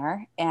going in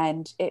there,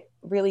 and it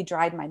really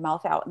dried my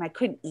mouth out, and I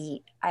couldn't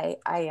eat.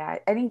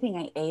 Anything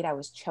I ate, I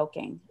was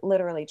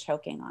literally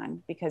choking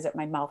on, because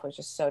my mouth was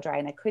just so dry,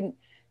 and I couldn't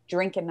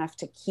drink enough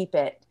to keep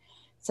it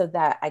so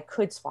that I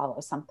could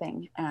swallow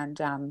something.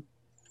 And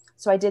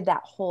so I did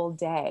that whole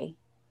day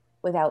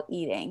without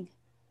eating.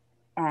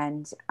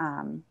 And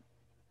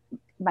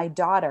my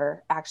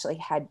daughter actually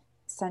had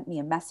sent me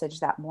a message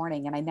that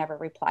morning, and I never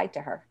replied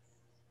to her.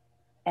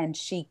 And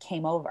she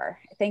came over.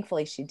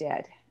 Thankfully she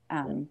did.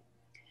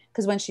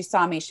 Because when she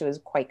saw me, she was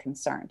quite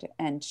concerned.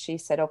 And she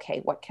said,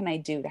 okay, what can I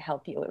do to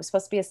help you? It was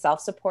supposed to be a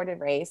self-supported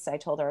race. I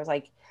told her, I was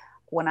like,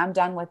 when I'm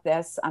done with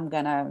this, I'm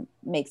going to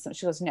make some.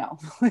 She goes, no.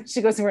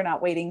 She goes, we're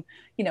not waiting,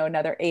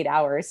 another 8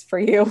 hours for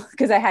you.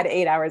 Because I had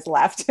 8 hours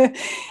left. And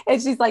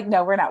she's like,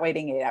 no, we're not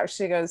waiting 8 hours.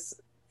 She goes,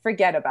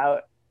 forget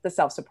about the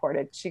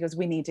self-supported. She goes,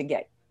 we need to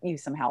get you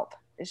some help.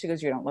 She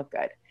goes, you don't look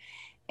good.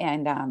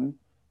 And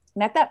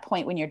at that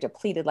point, when you're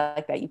depleted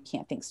like that, you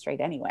can't think straight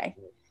anyway.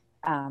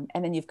 And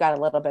then you've got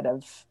a little bit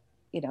of,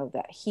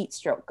 that heat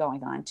stroke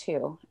going on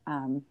too.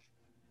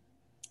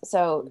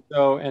 So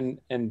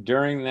and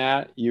during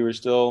that, you were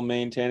still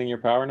maintaining your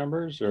power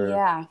numbers, or?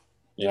 Yeah.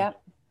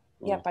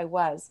 Yep. I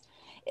was.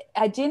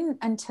 I didn't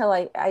until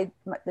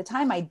the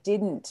time I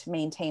didn't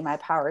maintain my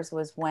powers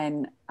was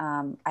when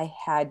I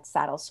had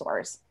saddle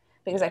sores,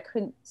 because I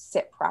couldn't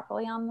sit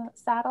properly on the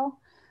saddle.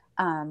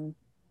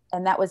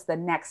 And that was the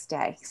next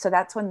day. So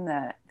that's when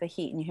the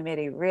heat and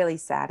humidity really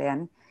sat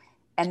in.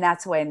 And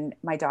that's when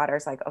my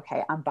daughter's like,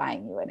 okay, I'm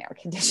buying you an air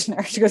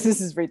conditioner. She goes,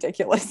 this is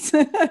ridiculous.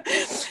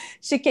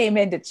 She came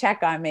in to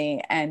check on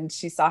me, and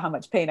she saw how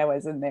much pain I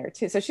was in there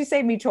too. So she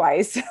saved me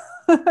twice.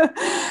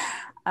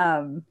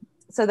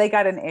 So they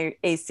got an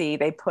AC,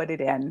 they put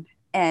it in,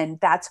 and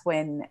that's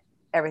when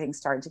everything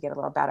started to get a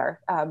little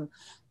better.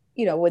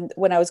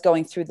 When I was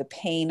going through the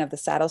pain of the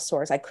saddle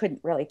sores, I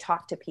couldn't really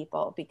talk to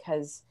people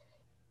because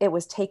it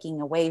was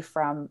taking away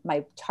from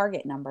my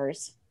target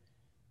numbers,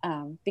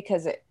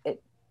 because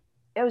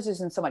it was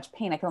just in so much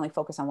pain. I could only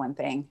focus on one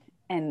thing.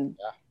 And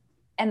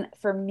And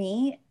for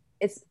me,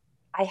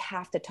 I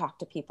have to talk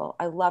to people.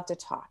 I love to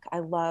talk.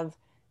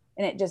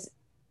 And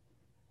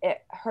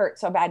it hurt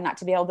so bad not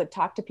to be able to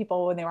talk to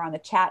people when they were on the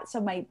chat.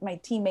 So my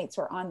teammates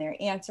were on there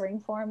answering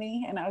for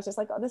me. And I was just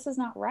like, oh, this is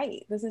not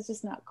right. This is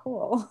just not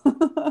cool.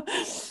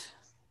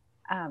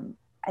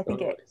 I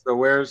think So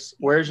where's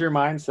your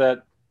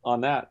mindset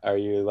on that? Are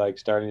you like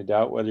starting to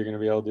doubt whether you're going to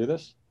be able to do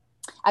this?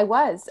 I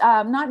was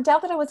not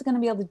doubt that I wasn't going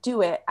to be able to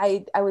do it.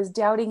 I was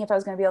doubting if I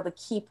was going to be able to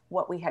keep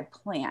what we had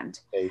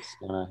planned.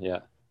 Yeah.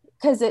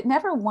 Because it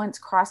never once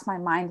crossed my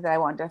mind that I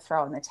wanted to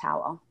throw in the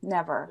towel.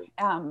 Never.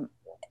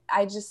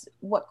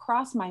 What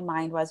crossed my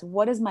mind was,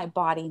 what does my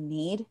body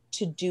need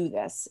to do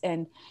this?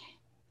 And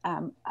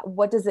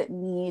what does it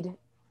need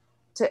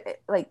to,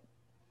 like,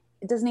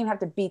 it doesn't even have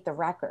to beat the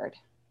record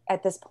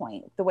at this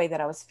point, the way that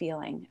I was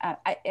feeling.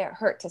 It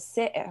hurt to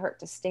sit, it hurt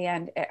to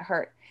stand, it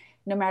hurt.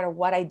 No matter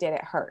what I did,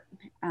 it hurt.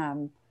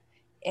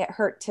 It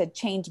hurt to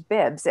change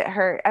bibs. It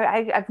hurt.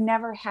 I've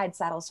never had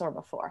saddle sore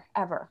before,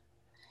 ever.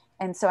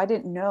 And so I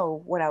didn't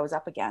know what I was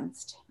up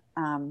against.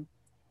 And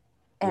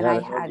yeah,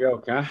 no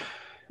joke, huh?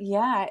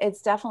 Yeah,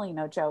 it's definitely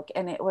no joke.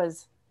 And it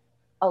was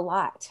a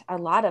lot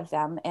of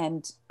them.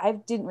 And I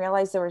didn't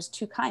realize there was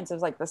two kinds. It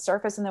was like the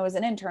surface and there was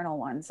an internal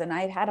ones. And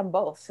I had them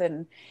both.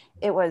 And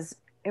it was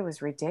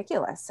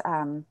ridiculous.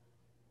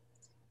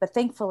 But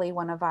thankfully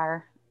one of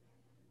our,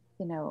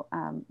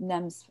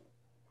 NEMS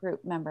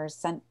group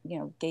members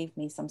gave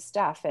me some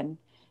stuff. And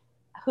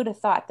who'd have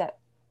thought that,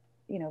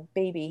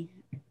 baby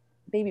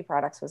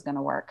products was going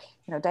to work,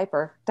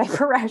 diaper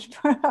rash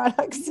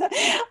products.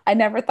 I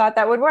never thought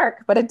that would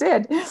work, but it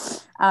did.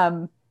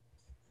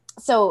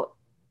 So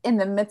in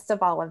the midst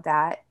of all of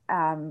that,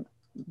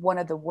 one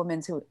of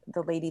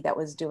the lady that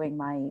was doing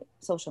my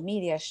social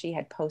media, she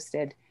had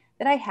posted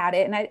that I had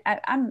it. And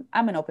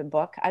I'm an open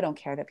book. I don't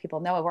care that people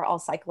know it. We're all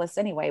cyclists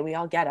anyway. We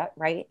all get it.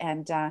 Right.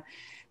 And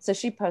so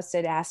she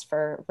asked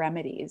for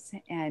remedies,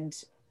 and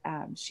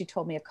she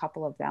told me a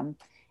couple of them.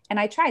 And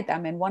I tried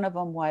them. And one of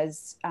them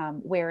was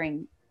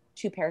wearing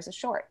 2 pairs of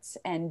shorts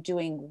and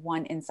doing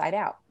one inside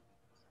out.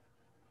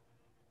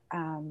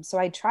 So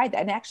I tried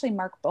that. And actually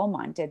Mark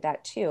Beaumont did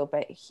that too,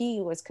 but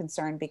he was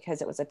concerned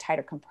because it was a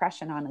tighter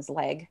compression on his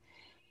leg.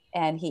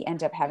 And he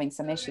ended up having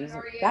some issues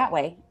that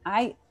way.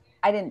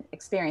 I didn't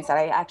experience that.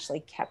 I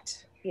actually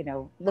kept,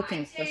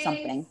 looking for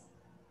something,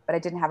 but I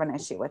didn't have an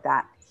issue with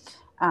that.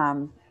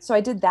 So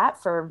I did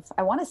that for,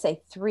 I want to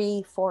say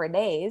 3-4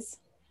 days.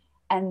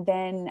 And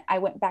then I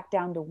went back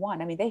down to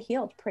 1. I mean, they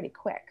healed pretty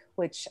quick,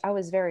 which I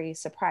was very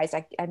surprised.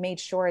 I made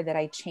sure that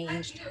I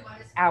changed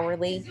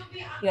hourly.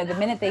 The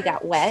minute they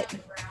got wet,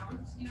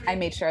 I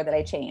made sure that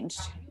I changed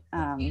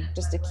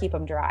just to keep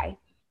them dry.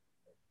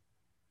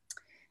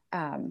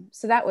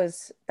 So that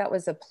was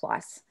a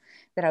plus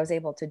that I was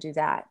able to do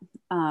that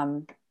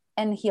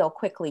and heal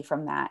quickly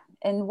from that.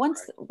 And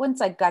once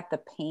I got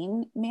the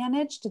pain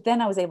managed,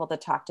 then I was able to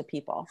talk to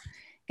people,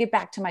 get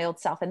back to my old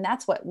self. And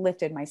that's what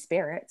lifted my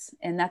spirits.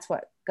 And that's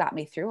what got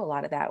me through a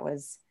lot of that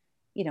was,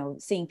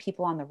 seeing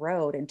people on the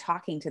road and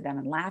talking to them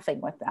and laughing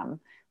with them.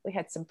 We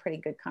had some pretty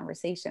good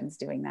conversations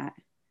doing that.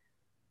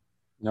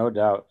 No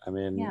doubt. I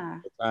mean,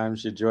 the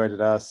times you joined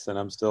us, and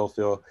I'm still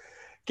feel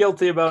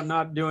guilty about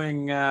not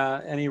doing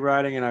any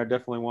riding, and I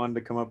definitely wanted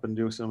to come up and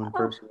do some in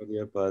person with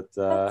you, but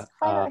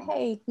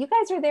hey, you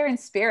guys were there in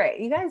spirit.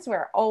 You guys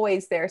were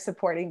always there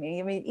supporting me.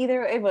 I mean,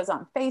 either it was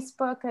on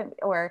Facebook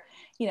or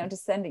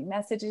just sending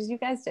messages. You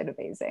guys did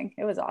amazing.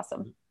 It was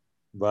awesome.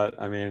 But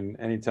I mean,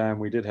 anytime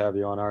we did have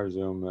you on our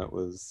Zoom, it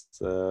was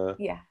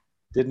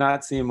did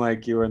not seem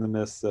like you were in the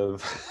midst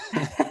of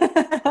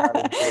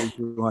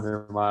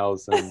 200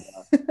 miles and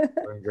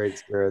we're in great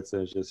spirits.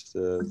 It's just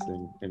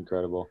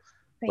incredible.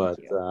 Thank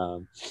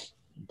you.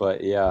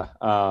 But yeah.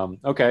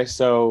 Okay.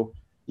 So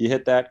you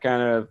hit that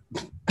kind of,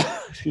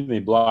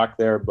 block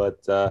there.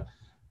 But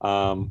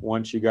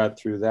once you got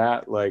through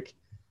that,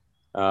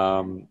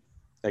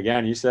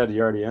 again, you said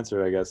you already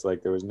answered, I guess,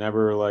 there was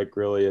never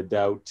really a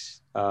doubt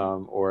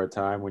or a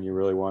time when you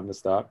really wanted to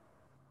stop.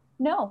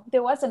 No,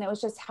 there wasn't. It was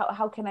just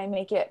how can I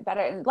make it better?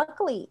 And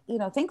luckily,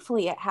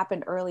 thankfully it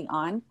happened early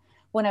on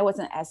when I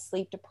wasn't as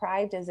sleep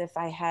deprived as if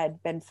I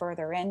had been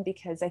further in,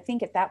 because I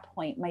think at that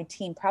point my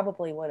team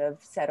probably would have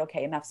said,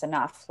 okay, enough's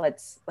enough.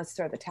 Let's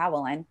throw the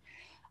towel in.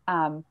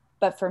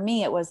 But for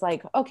me, it was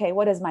like, okay,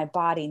 what does my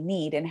body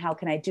need? And how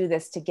can I do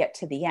this to get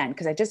to the end?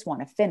 Because I just want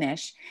to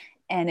finish,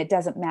 and it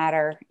doesn't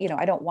matter.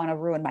 I don't want to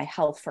ruin my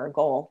health for a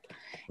goal.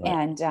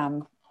 Right.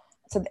 And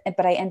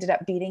but I ended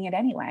up beating it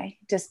anyway,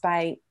 just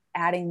by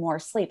adding more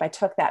sleep. I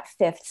took that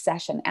 5th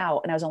session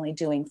out, and I was only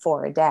doing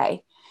 4 a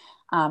day.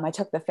 I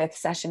took the 5th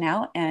session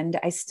out, and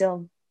I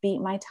still beat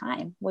my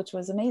time, which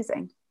was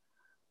amazing.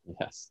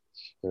 Yes,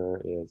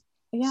 sure is.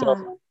 Yeah.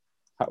 So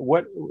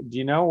what do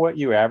you know what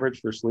you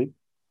average for sleep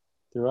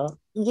throughout?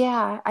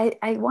 Yeah,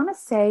 I want to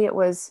say it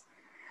was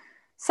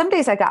Some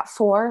days I got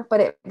 4, but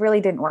it really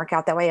didn't work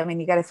out that way. I mean,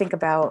 you got to think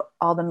about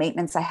all the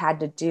maintenance I had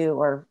to do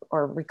or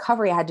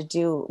recovery I had to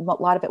do. A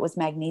lot of it was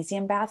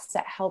magnesium baths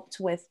that helped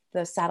with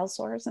the saddle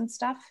sores and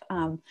stuff.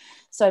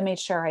 So I made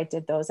sure I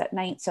did those at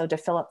night. So to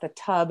fill up the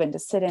tub and to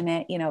sit in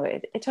it,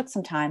 it took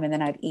some time, and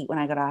then I'd eat when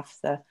I got off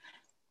the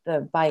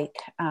bike.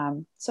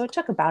 So it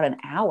took about an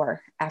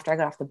hour after I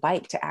got off the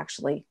bike to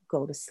actually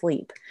go to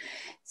sleep.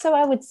 So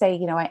I would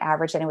say, I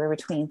average anywhere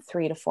between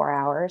 3 to 4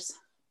 hours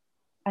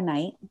a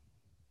night.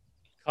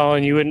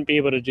 Colin, you wouldn't be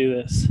able to do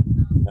this.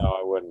 No,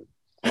 I wouldn't.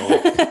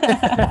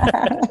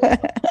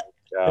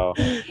 So,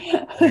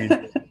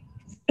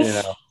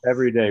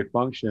 everyday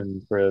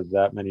function for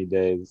that many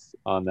days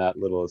on that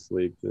little of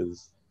sleep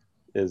is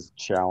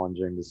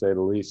challenging, to say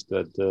the least.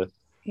 That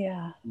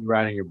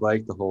riding your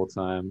bike the whole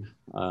time,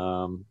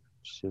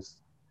 it's just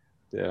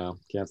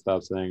can't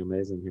stop saying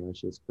amazing here. It's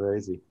just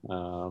crazy.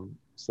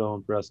 So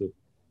impressive.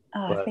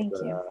 Thank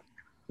you.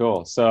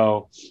 Cool.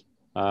 So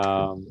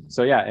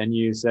and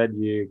you said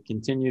you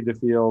continued to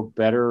feel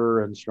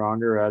better and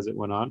stronger as it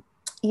went on.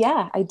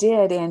 Yeah, I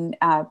did. And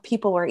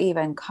people were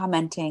even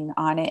commenting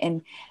on it.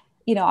 And,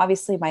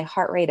 obviously my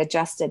heart rate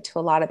adjusted to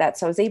a lot of that.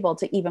 So I was able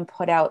to even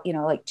put out,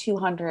 like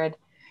 200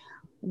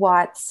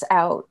 watts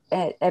out,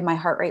 and my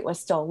heart rate was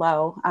still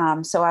low.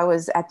 So I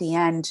was at the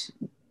end,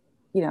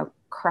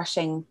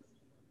 crushing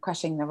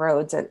the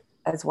roads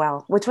as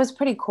well, which was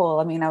pretty cool.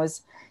 I mean, I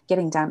was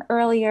getting done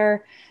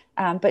earlier,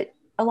 but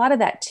a lot of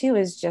that too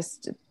is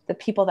just the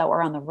people that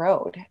were on the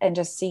road, and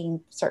just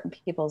seeing certain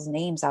people's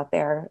names out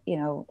there,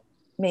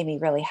 made me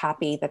really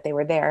happy that they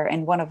were there.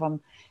 And one of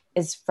them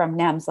is from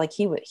NEMS. Like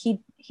he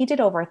did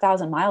over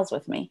 1,000 miles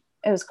with me.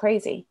 It was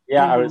crazy.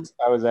 Yeah. I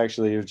was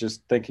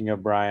just thinking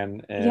of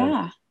Brian, and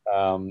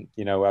I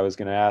was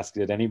going to ask,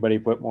 did anybody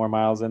put more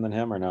miles in than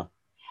him or no?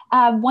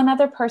 One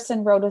other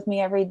person rode with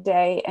me every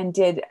day and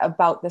did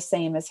about the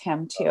same as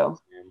him too.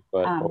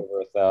 But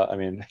over 1,000, I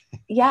mean.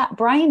 Yeah,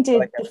 Brian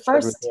did the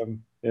first.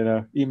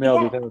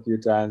 Emailed with him a few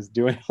times.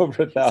 Doing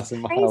over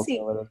 1,000 miles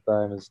over that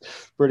time is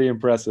pretty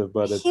impressive.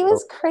 But he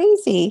was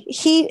crazy.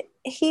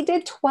 He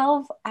did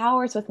 12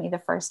 hours with me the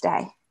first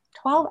day.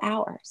 12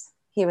 hours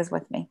he was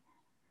with me.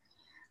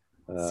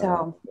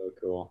 So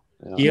cool.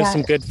 Yeah. You have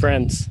some good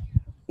friends.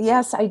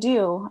 Yes, I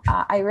do.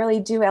 I really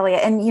do,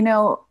 Elliot. And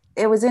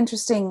it was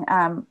interesting.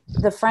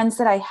 The friends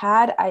that I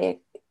had, I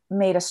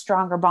made a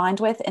stronger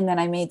bond with, and then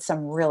I made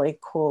some really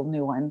cool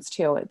new ones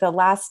too. The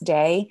last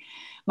day,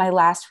 my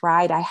last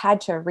ride, I had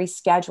to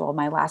reschedule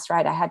my last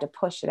ride. I had to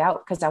push it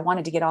out because I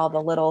wanted to get all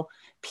the little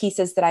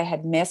pieces that I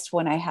had missed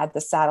when I had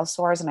the saddle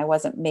sores and I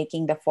wasn't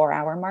making the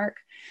 4-hour mark.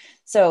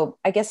 So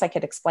I guess I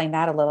could explain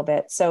that a little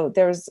bit. So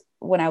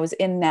when I was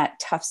in that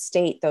tough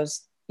state,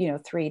 those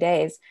 3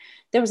 days,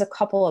 there was a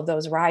couple of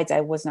those rides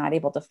I was not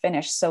able to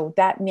finish. So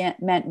that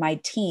meant my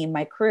team,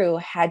 my crew,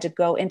 had to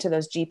go into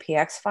those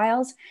GPX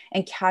files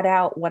and cut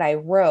out what I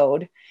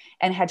rode,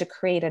 and had to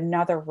create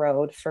another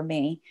road for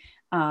me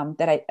of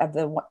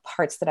the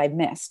parts that I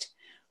missed.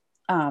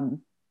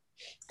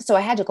 So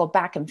I had to go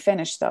back and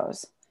finish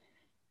those.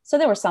 So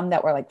there were some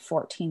that were like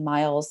 14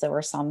 miles. There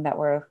were some that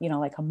were,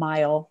 like a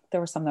mile. There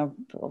were some that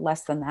were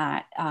less than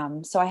that.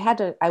 So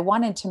I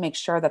wanted to make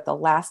sure that the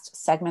last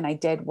segment I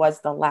did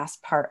was the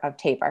last part of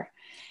Tabor.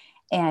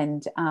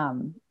 And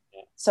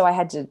so I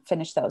had to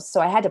finish those.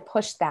 So I had to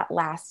push that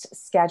last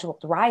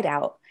scheduled ride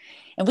out.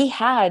 And we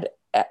had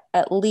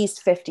at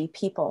least 50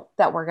 people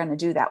that were going to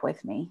do that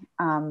with me.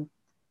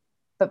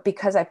 But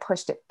because I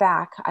pushed it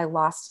back, I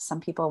lost some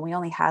people. We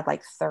only had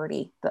like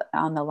 30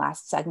 on the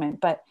last segment,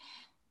 but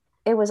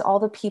it was all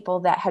the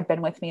people that had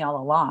been with me all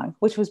along,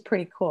 which was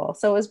pretty cool.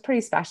 So it was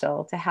pretty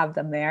special to have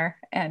them there.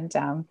 And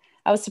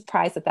I was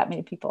surprised that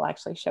many people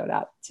actually showed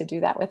up to do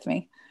that with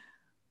me.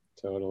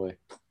 Totally.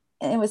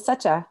 And it was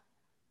such I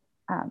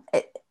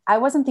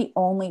wasn't the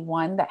only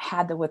one that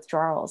had the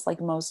withdrawals. Like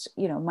most,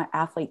 my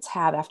athletes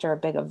have after a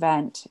big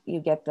event, you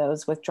get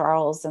those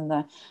withdrawals and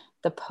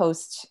the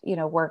post,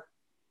 work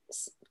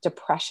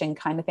depression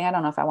kind of thing. I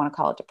don't know if I want to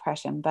call it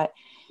depression, but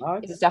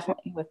it was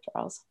definitely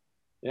withdrawals.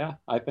 Yeah,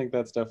 I think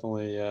that's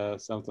definitely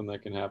something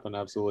that can happen.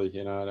 Absolutely.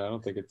 I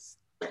don't think it's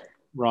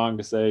wrong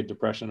to say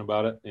depression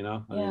about it. I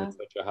mean, it's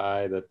such a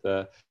high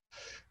that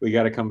we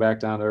got to come back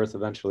down to earth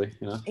eventually.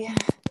 Yeah,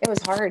 it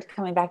was hard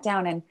coming back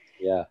down, and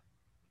yeah,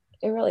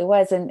 it really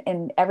was.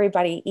 And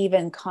everybody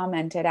even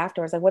commented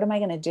afterwards, like, what am I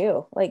going to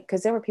do? Like,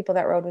 because there were people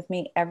that rode with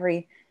me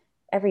every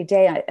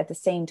day at the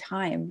same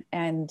time,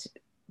 and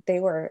they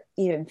were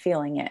even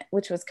feeling it,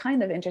 which was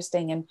kind of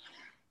interesting. And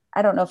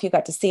I don't know if you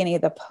got to see any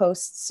of the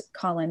posts,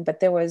 Colin, but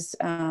there was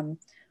a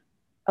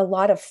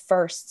lot of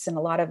firsts and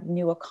a lot of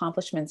new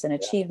accomplishments and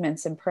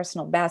achievements and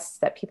personal bests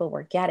that people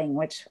were getting,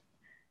 which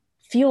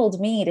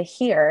fueled me to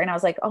hear. And I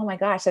was like, oh my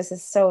gosh, this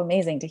is so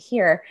amazing to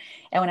hear.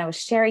 And when I was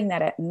sharing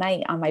that at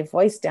night on my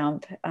voice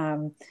dump,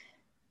 the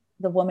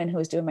woman who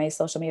was doing my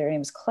social media, her name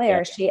was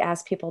Claire, she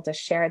asked people to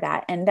share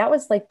that. And that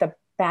was like the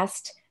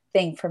best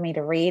thing for me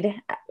to read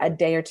a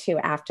day or two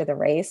after the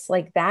race.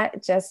 Like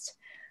that just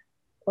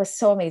was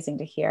so amazing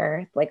to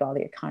hear, like all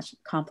the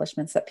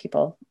accomplishments that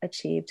people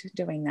achieved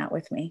doing that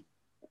with me.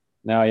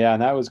 No, yeah,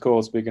 and that was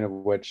cool. Speaking of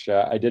which,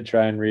 I did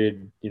try and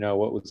read,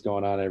 what was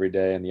going on every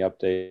day and the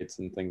updates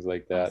and things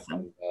like that.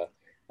 Awesome. And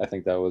I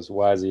think that was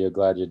wise of you.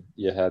 Glad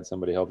you had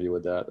somebody help you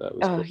with that. That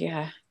was Oh cool.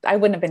 yeah, I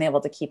wouldn't have been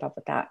able to keep up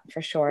with that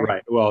for sure.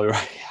 Right. Well,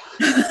 right.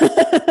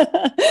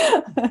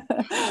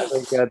 I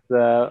think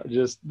that's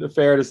just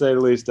fair to say the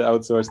least to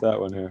outsource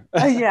that one here.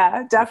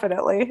 Yeah,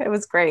 definitely. It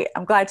was great.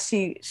 I'm glad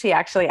she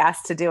actually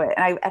asked to do it.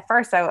 And at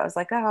first I was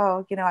like,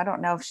 oh, I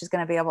don't know if she's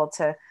going to be able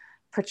to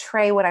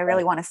portray what I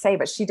really want to say,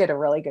 but she did a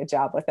really good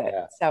job with it.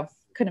 Yeah. So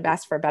couldn't have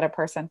asked for a better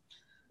person.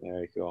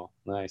 Very cool.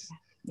 Nice.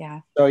 Yeah.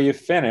 So you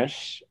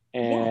finish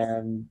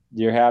and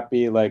you're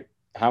happy. Like,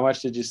 how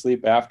much did you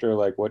sleep after?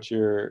 Like, what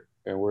are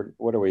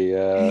we?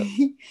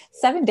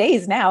 7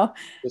 days now.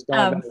 Just going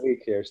about a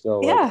week here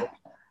still. Yeah. Like,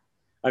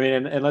 I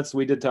mean, and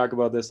we did talk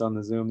about this on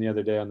the Zoom the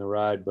other day on the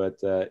ride,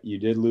 but you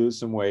did lose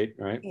some weight,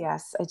 right?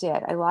 Yes, I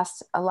did. I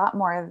lost a lot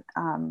more.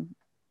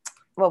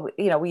 Well,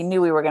 we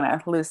knew we were going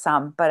to lose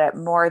some, but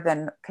more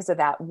than because of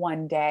that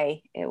one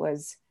day, it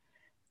was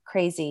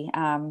crazy.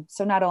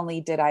 So not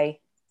only did I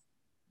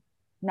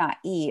not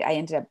eat, I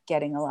ended up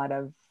getting a lot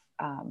of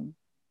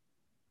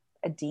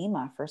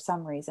edema for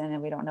some reason,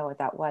 and we don't know what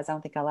that was. I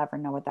don't think I'll ever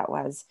know what that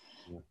was.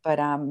 Yeah. But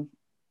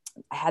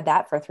I had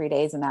that for 3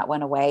 days and that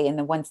went away. And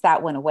then once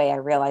that went away, I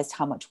realized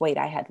how much weight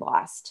I had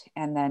lost.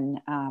 And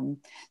then,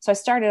 so I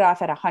started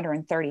off at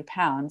 130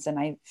 pounds and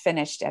I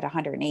finished at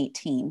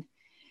 118,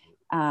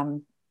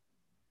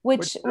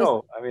 which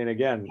still, I mean,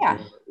 again,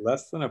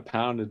 less than a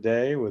pound a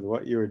day with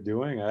what you were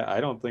doing.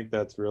 I don't think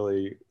that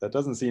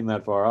doesn't seem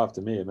that far off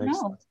to me. It makes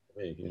sense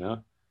to me,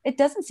 It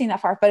doesn't seem that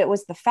far, but it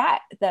was the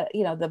fat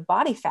the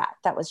body fat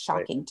that was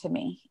shocking to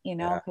me,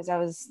 because I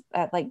was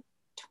at like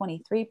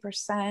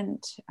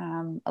 23%,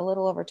 a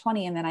little over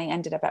 20. And then I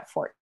ended up at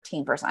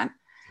 14%.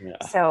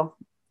 Yeah. So,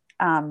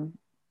 and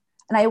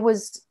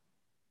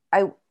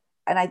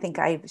I think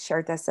I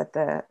shared this at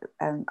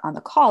on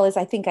the call is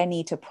I think I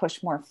need to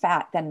push more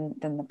fat than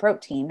the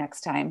protein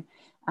next time.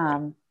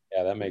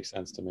 Yeah, that makes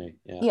sense to me.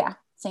 Yeah. Yeah.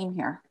 Same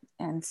here.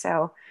 And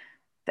so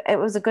it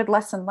was a good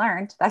lesson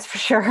learned. That's for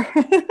sure.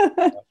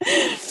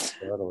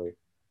 Totally.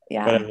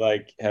 Yeah.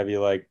 But have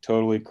you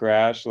totally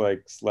crashed,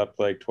 slept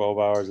 12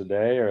 hours a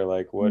day or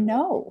what?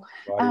 No.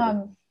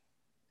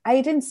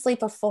 I didn't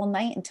sleep a full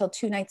night until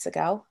 2 nights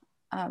ago.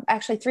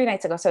 Actually 3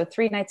 nights ago. So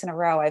 3 nights in a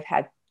row, I've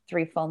had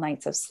 3 full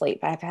nights of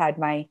sleep. I've had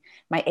my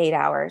 8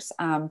 hours.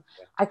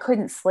 I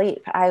couldn't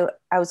sleep. I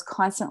was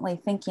constantly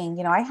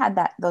thinking, I had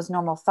those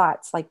normal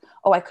thoughts like,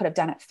 oh, I could have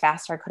done it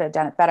faster. I could have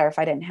done it better if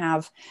I didn't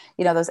have,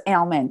 those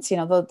ailments,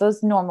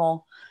 those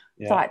normal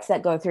thoughts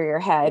that go through your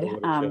head.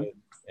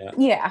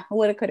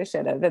 Woulda, coulda,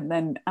 shoulda.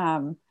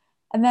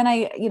 And then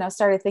I,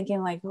 started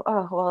thinking like,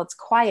 oh, well, it's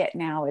quiet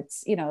now.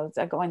 It's,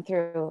 going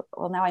through,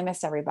 well, now I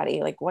miss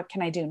everybody. Like, what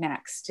can I do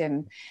next?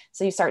 And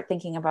so you start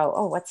thinking about,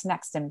 oh, what's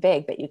next and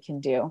big that you can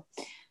do.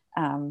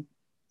 And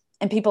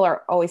people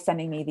are always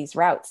sending me these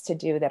routes to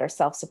do that are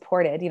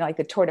self-supported, like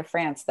the Tour de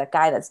France, that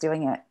guy that's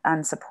doing it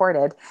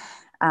unsupported,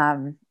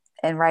 and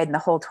riding the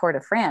whole Tour de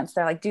France.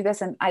 They're like, do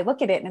this. And I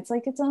look at it and it's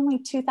like, it's only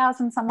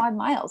 2,000 some odd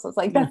miles. It's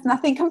like, that's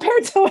nothing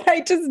compared to what I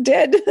just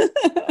did.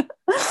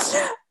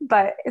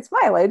 But it's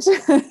mileage. So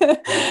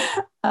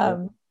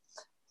I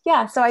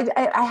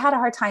had a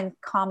hard time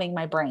calming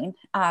my brain.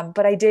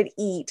 But I did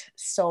eat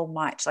so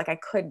much. Like I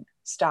couldn't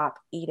stop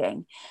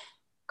eating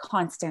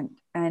constant.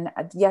 And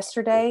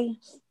yesterday,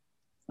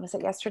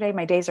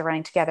 my days are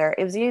running together.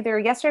 It was either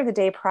yesterday or the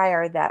day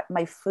prior that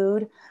my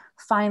food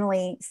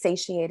finally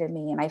satiated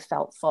me and I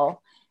felt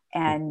full.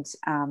 And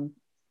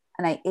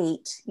I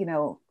ate,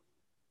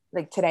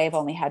 like today I've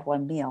only had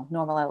one meal.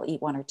 Normally I'll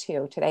eat 1 or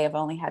 2. Today I've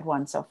only had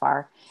 1 so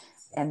far.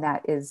 And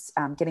that is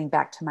getting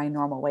back to my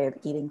normal way of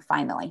eating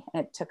finally.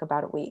 And it took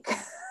about a week.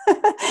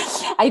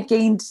 I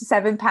gained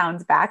 7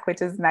 pounds back,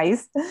 which is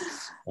nice.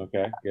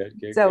 Okay, good.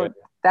 So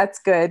that's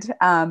good.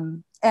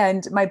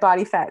 And my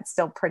body fat's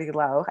still pretty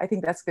low. I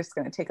think that's just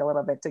going to take a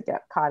little bit to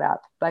get caught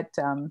up, but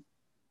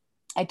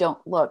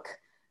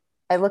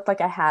I looked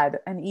like I had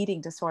an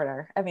eating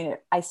disorder. I mean,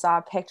 I saw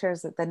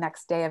pictures the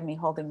next day of me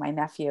holding my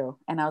nephew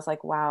and I was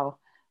like, wow,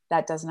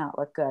 that does not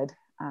look good.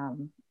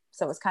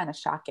 So it was kind of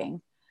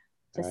shocking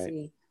to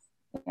see.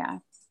 Yeah.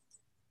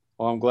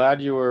 Well, I'm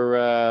glad you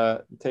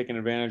were taking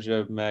advantage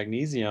of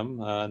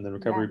magnesium and the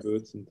recovery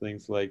boots and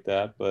things like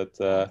that. But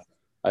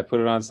I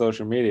put it on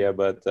social media,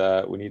 but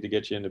we need to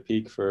get you into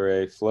Peak for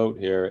a float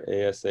here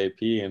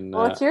ASAP. And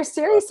well, if you're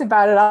serious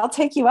about it, I'll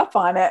take you up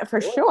on it for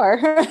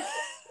sure.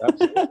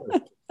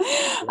 Absolutely.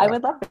 Yeah. I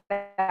would love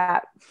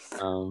that.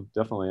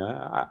 Definitely.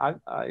 I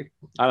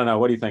don't know.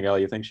 What do you think,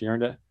 Ellie? You think she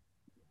earned it?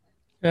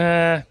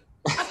 I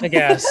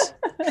guess.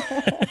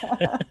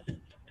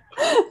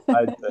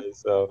 I'd say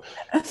so.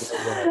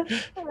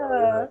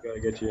 We're gonna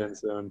get you in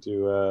soon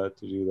to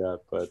do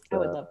that, but I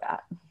would love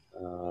that.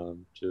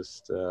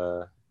 Just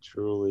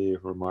truly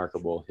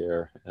remarkable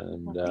here,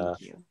 and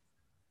thank you.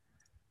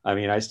 I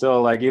mean, I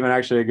still even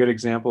actually a good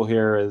example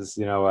here is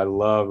I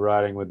love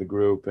riding with the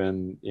group,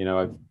 and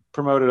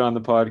promoted on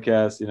the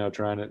podcast,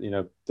 trying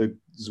to, the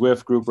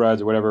Zwift group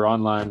rides or whatever,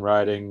 online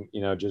riding,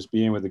 just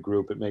being with the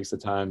group, it makes the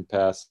time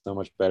pass so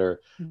much better.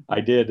 Mm-hmm.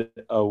 I did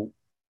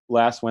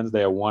last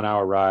Wednesday, a 1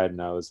 hour ride,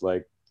 and I was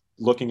like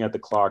looking at the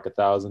clock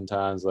 1,000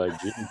 times, like,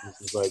 geez,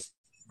 this is like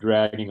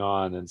dragging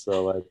on. And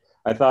so like,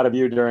 I thought of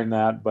you during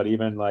that, but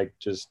even like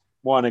just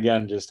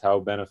how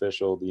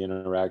beneficial the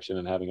interaction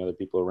and having other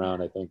people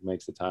around, I think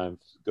makes the time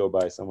go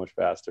by so much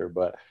faster.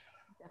 But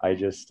I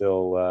just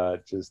still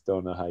just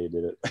don't know how you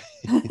did it.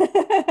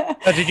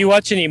 Did you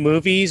watch any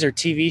movies or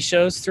TV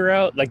shows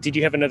throughout? Like, did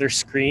you have another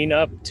screen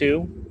up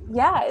too?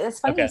 Yeah, it's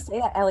funny you say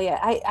that, Elliot.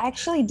 I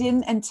actually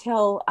didn't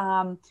until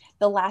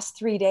the last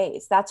 3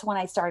 days. That's when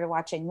I started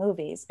watching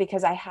movies,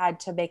 because I had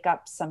to make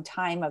up some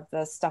time of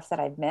the stuff that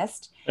I've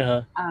missed.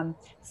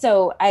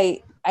 So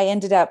I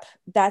ended up,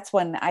 that's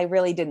when I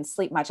really didn't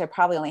sleep much. I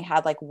probably only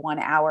had like 1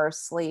 hour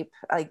sleep.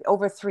 Like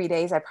over 3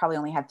 days, I probably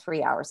only had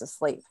 3 hours of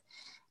sleep.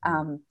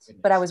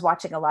 But I was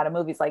watching a lot of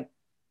movies,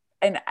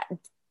 and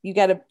you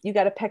got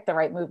to pick the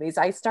right movies.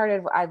 I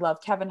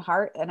love Kevin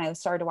Hart, and I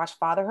started to watch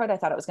Fatherhood. I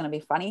thought it was going to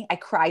be funny. I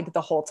cried the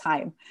whole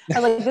time.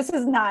 I was like, this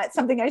is not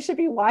something I should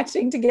be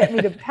watching to get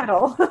me to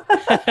pedal. But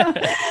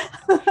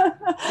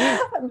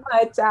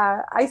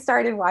I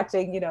started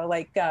watching,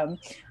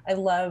 I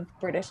love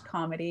British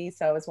comedy.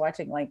 So I was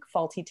watching like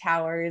Fawlty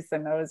Towers,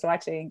 and I was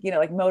watching,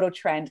 like Moto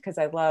Trend, because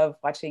I love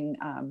watching,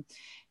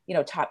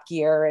 Top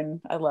Gear,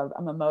 and I'm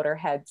a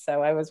motorhead.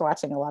 So I was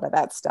watching a lot of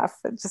that stuff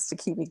just to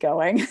keep me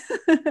going.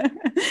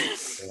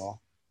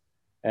 Cool.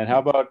 And how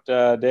about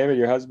David,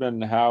 your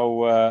husband?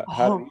 How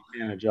do you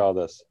manage all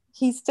this?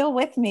 He's still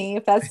with me,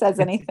 if that says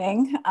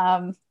anything.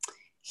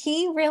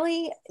 He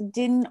really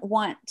didn't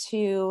want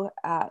to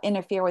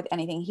interfere with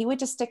anything. He would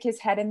just stick his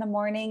head in the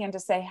morning and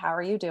just say, how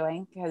are you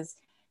doing? Because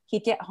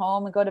he'd get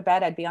home and go to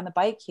bed. I'd be on the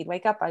bike. He'd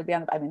wake up.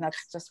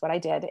 That's just what I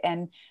did.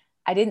 And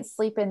I didn't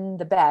sleep in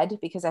the bed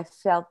because I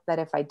felt that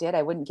if I did,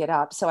 I wouldn't get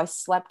up. So I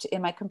slept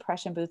in my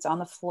compression boots on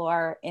the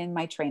floor in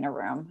my trainer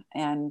room.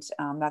 And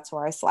that's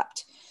where I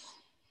slept.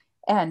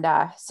 And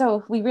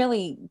so we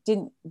really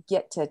didn't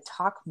get to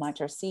talk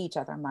much or see each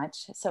other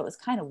much. So it was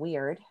kind of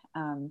weird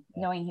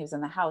knowing he was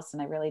in the house,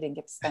 and I really didn't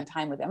get to spend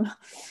time with him.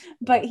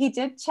 But he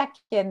did check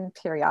in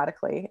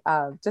periodically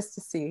just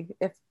to see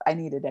if I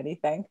needed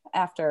anything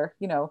after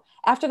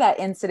that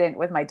incident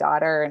with my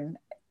daughter, and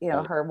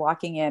her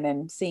walking in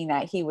and seeing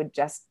that, he would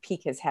just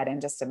peek his head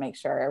in just to make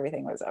sure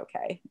everything was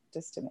okay,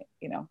 just to make,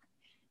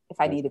 if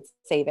I needed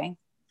saving.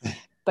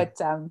 But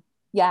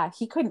yeah,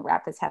 he couldn't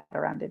wrap his head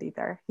around it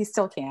either. He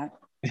still can't.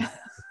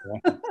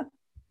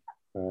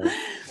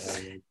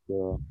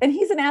 Cool. And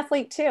he's an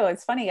athlete too.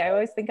 It's funny. I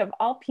always think of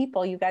all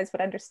people, you guys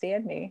would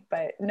understand me,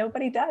 but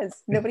nobody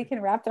does. Nobody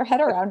can wrap their head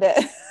around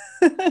it.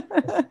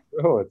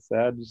 Oh, it's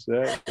sad to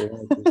say.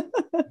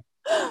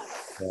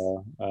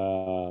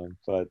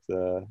 But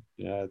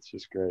it's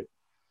just great.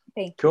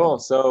 Thank you. Cool.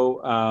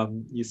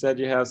 So you said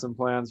you have some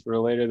plans for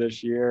later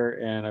this year,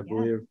 and I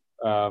believe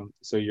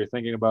so you're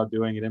thinking about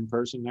doing it in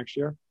person next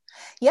year?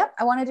 Yep,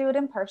 I want to do it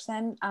in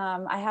person.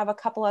 I have a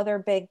couple other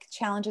big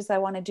challenges I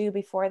want to do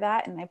before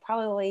that, and I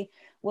probably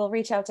will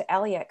reach out to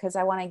Elliot because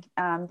I want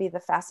to be the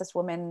fastest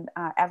woman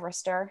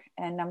Everester,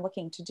 and I'm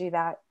looking to do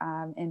that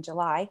in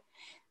July.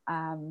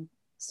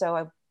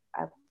 So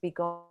I'll be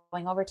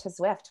going over to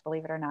Zwift,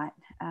 believe it or not.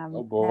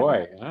 Oh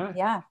boy! Huh?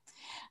 Yeah,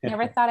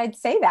 never thought I'd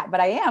say that,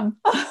 but I am.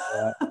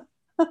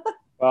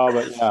 Well,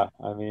 but yeah,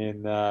 I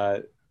mean,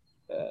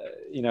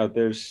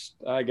 there's,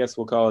 I guess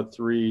we'll call it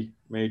 3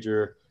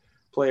 major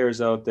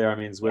players out there. I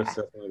mean, Zwift's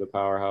definitely the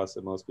powerhouse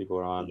that most people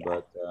are on,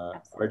 but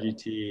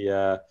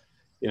RGT,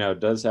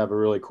 does have a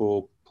really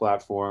cool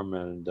platform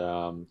and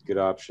good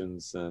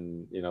options,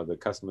 and the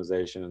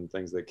customization and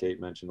things that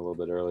Kate mentioned a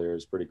little bit earlier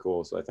is pretty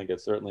cool. So I think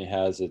it certainly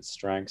has its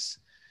strengths.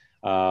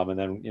 And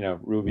then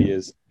Ruby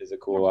is a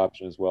cool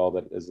option as well,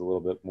 that is a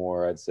little bit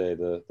more, I'd say,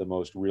 the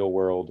most real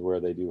world,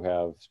 where they do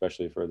have,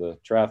 especially for the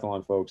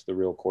triathlon folks, the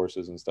real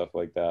courses and stuff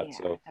like that. Yeah,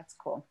 so that's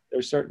cool.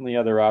 There's certainly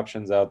other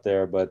options out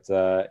there, but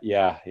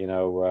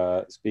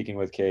speaking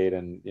with Kate,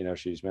 and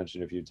she's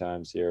mentioned a few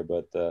times here,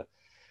 but the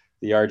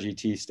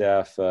RGT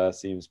staff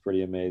seems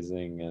pretty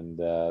amazing, and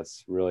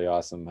it's really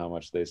awesome how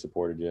much they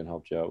supported you and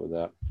helped you out with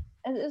that.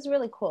 It was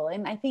really cool.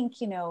 And I think,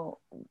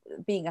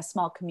 being a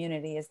small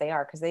community as they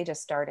are, because they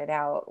just started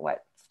out,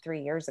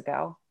 3 years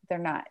ago, they're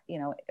not,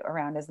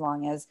 around as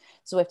long as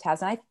Zwift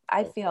has. And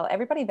I feel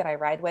everybody that I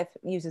ride with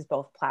uses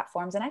both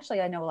platforms. And actually,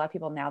 I know a lot of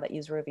people now that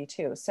use Ruby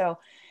too. So,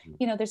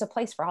 there's a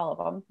place for all of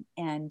them.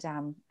 And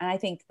I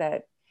think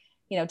that,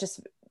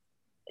 just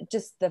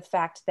the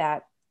fact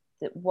that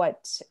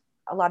what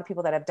a lot of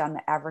people that have done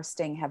the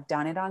Everesting have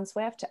done it on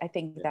Zwift, I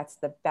think that's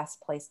the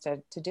best place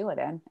to do it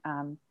in.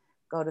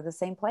 Go to the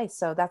same place.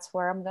 So that's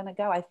where I'm going to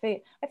go. I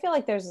feel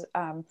like there's,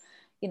 a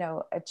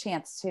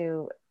chance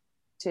to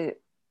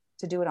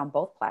do it on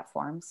both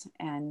platforms.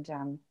 And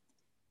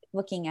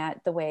looking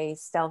at the way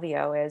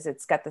Stelvio is,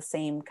 it's got the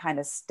same kind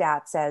of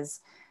stats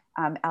as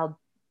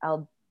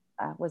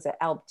was it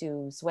Alpe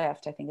du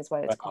Zwift, I think is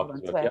what it's called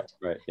on Zwift. Yep,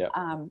 right. Yeah.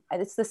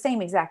 It's the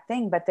same exact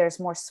thing, but there's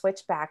more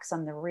switchbacks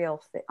on the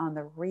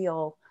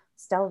real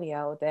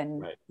Stelvio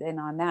than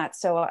on that.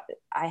 So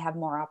I have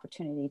more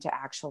opportunity to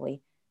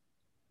actually,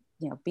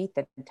 beat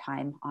the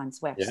time on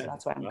Zwift. Yeah. So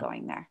that's why I'm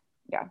going there.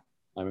 Yeah.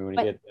 I mean, when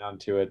you get down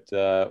to it,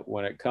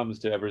 when it comes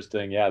to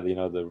everything,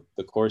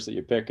 the course that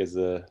you pick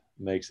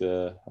makes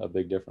a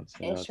big difference.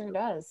 It sure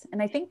does.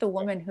 And I think the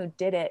woman who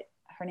did it,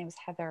 her name is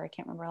Heather. I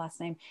can't remember her last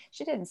name.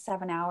 She did it in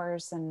 7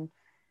 hours, and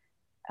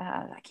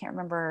I can't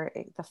remember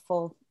the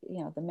full,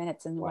 the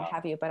minutes and what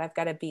have you. But I've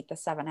got to beat the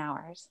 7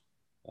 hours.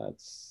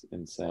 That's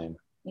insane.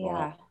 Yeah.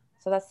 Wow.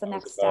 So that's the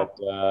next step.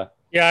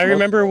 I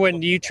remember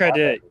when you tried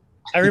to.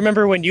 I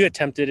remember when you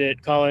attempted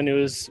it, Colin. It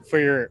was for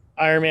your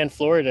Ironman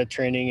Florida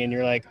training, and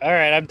you're like, "All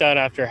right, I'm done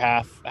after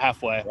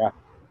halfway." Yeah,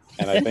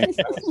 and I think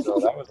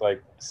that was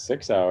like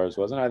 6 hours,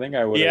 wasn't it? I think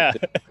I would. Yeah,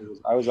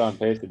 I was on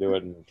pace to do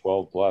it in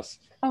 12 plus.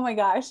 Oh my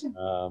gosh!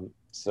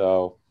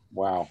 So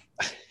wow.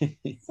 So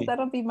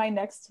that'll be my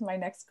next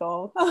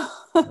goal. So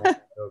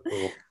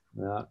cool.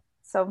 Yeah.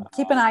 So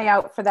keep an eye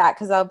out for that,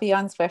 because I'll be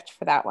on Zwift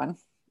for that one.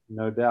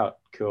 No doubt.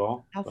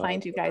 Cool. I'll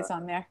find you guys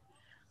on there.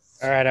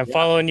 All right, I'm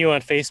following you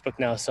on Facebook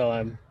now, so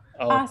I'm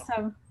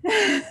awesome.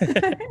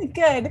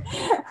 Good.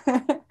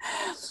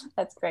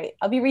 That's great.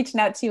 I'll be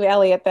reaching out to you,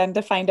 Elliot, then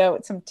to find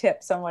out some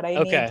tips on what I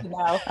need to know.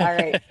 All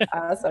right,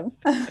 awesome.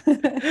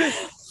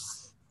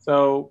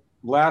 So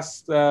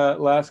last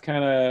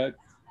kind of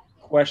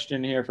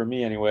question here for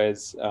me,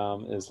 anyways,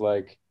 is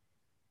like,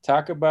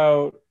 talk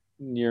about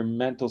your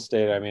mental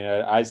state. I mean,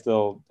 I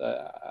still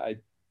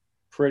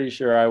pretty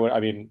sure I would. I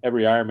mean,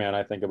 every Ironman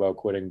I think about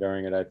quitting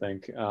during it, I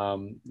think,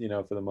 for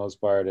the most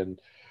part. And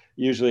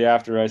usually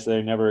after I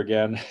say never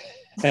again.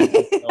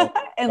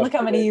 And look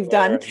how many you've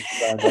done.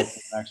 That's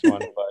the next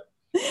one. But,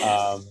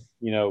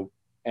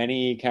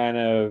 any kind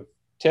of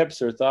tips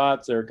or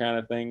thoughts or kind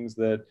of things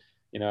that,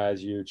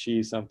 as you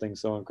achieve something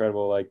so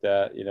incredible like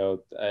that,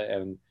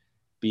 and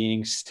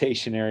being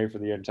stationary for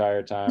the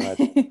entire time, I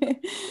think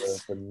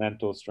the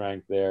mental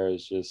strength there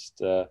is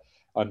just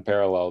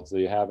unparalleled. So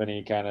you have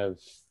any kind of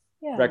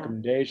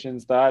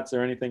recommendations, thoughts,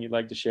 or anything you'd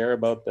like to share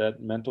about that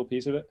mental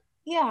piece of it?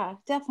 Yeah,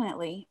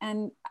 definitely.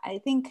 And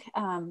I think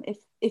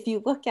if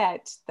you look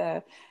at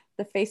the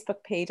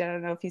Facebook page, I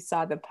don't know if you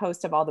saw the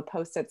post of all the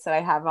Post-its that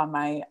I have on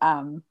my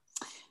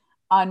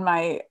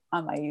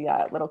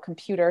little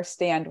computer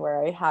stand,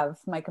 where I have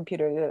my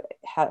computer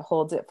that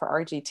holds it for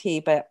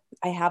RGT, but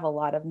I have a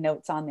lot of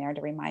notes on there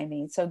to remind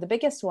me. So the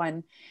biggest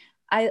one,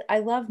 I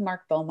love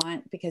Mark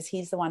Beaumont, because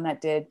he's the one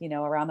that did,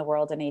 around the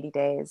world in 80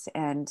 days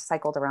and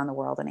cycled around the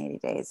world in 80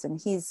 days.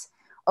 And he's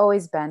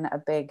always been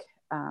I've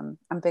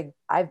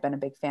been a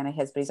big fan of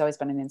his, but he's always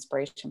been an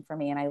inspiration for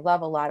me. And I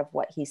love a lot of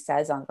what he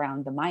says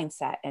around the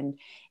mindset. And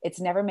it's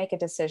never make a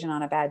decision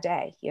on a bad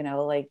day,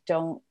 like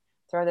don't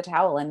throw the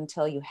towel in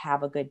until you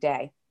have a good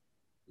day.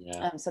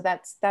 Yeah. So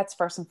that's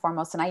first and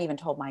foremost. And I even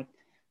told my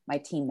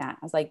team that.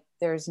 I was like,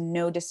 there's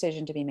no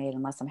decision to be made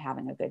unless I'm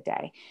having a good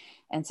day.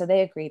 And so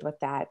they agreed with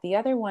that. The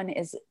other one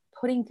is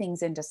putting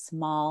things into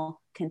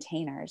small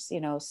containers,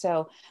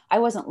 so I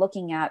wasn't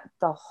looking at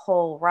the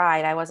whole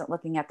ride. I wasn't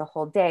looking at the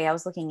whole day. I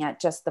was looking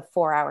at just the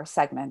 4-hour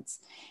segments.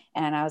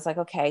 And I was like,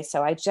 okay,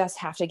 so I just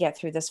have to get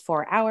through this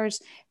 4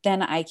 hours.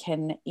 Then I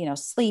can,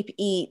 sleep,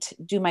 eat,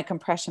 do my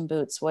compression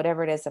boots,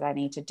 whatever it is that I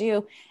need to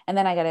do. And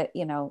then I got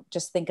to,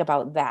 just think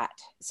about that.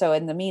 So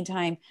in the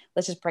meantime,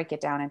 let's just break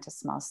it down into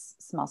small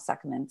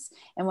segments.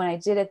 And when I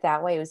did it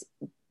that way, it was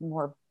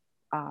more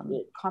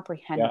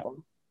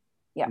comprehensible.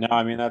 Yeah. No,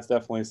 I mean, that's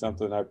definitely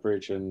something I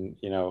preach, and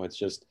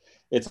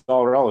it's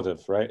all relative,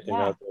 right?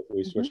 Yeah. If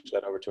we switch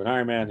that over to an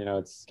Ironman,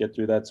 it's get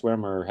through that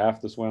swim or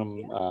half the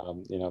swim,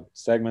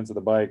 segments of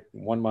the bike,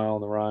 1 mile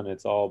on the run,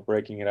 it's all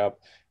breaking it up,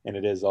 and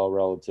it is all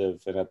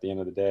relative. And at the end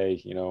of the day,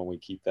 we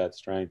keep that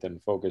strength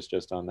and focus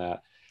just on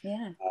that.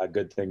 Yeah.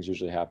 Good things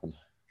usually happen.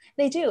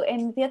 They do.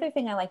 And the other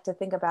thing I like to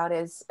think about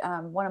is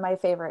one of my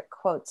favorite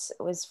quotes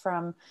was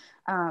from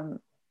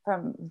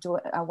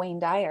Wayne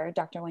Dyer,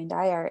 Dr. Wayne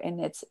Dyer.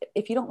 And it's,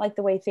 if you don't like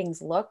the way things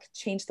look,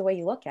 change the way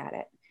you look at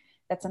it.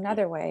 That's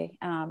another way.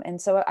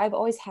 And so I've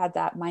always had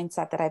that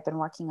mindset that I've been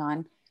working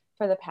on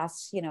for the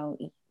past, 4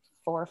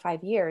 or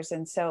 5 years.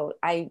 And so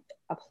I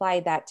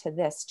applied that to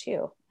this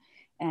too.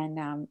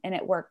 And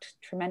it worked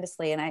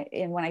tremendously.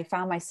 And when I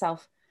found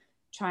myself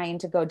trying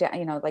to go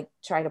down,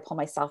 try to pull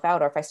myself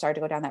out, or if I started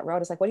to go down that road,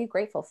 it's like, what are you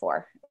grateful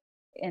for?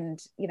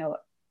 And,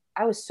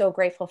 I was so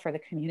grateful for the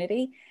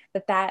community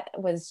that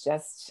was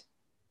just,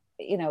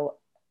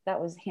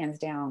 that was hands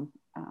down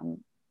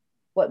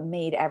what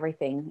made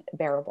everything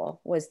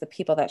bearable was the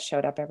people that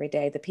showed up every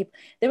day.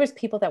 There was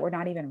people that were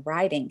not even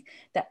riding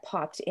that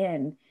popped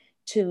in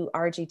to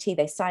RGT.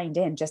 They signed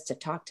in just to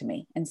talk to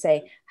me and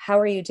say, how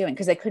are you doing?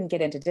 Because they couldn't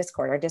get into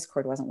Discord. Our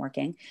Discord wasn't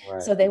working.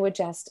 Right. So they would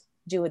just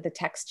do the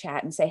text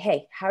chat and say,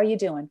 hey, how are you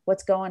doing?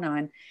 What's going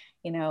on?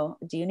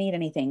 Do you need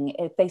anything?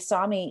 If they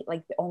saw me,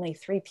 like only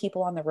 3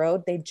 people on the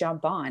road, they'd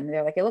jump on.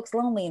 They're like, it looks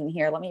lonely in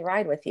here. Let me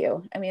ride with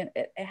you. I mean,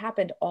 it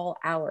happened all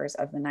hours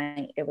of the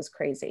night. It was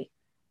crazy.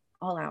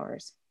 All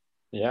hours.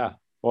 Yeah.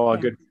 Well, a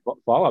Yeah. good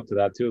follow up to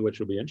that too, which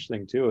will be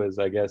interesting too, is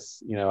I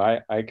guess,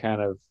 I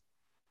kind of,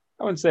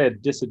 I wouldn't say a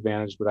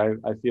disadvantage, but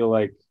I feel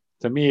like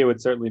to me, it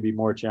would certainly be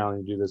more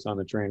challenging to do this on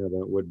the trainer than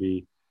it would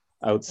be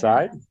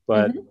outside.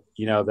 But,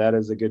 Mhm. that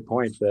is a good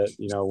point that,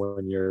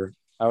 when you're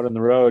out on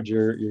the road,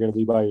 you're going to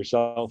be by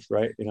yourself,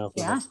 right? For the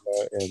Yeah. most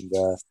part. And,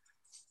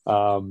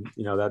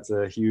 that's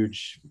a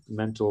huge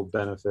mental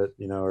benefit,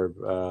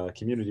 or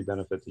community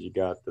benefit that you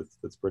got.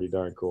 That's pretty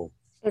darn cool.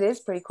 It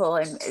is pretty cool.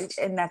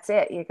 And that's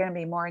it. You're going to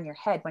be more in your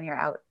head when you're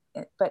out.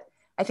 But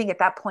I think at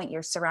that point,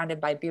 you're surrounded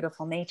by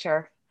beautiful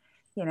nature,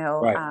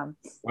 Right.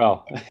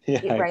 Well,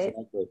 yeah, right.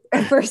 exactly.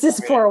 Versus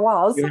four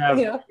walls, You have,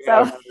 you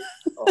so have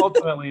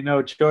ultimately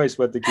no choice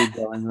but to keep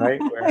going, right?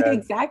 Whereas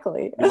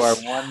exactly. you are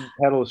one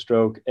pedal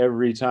stroke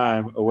every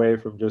time away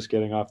from just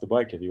getting off the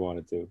bike if you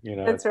wanted to.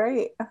 That's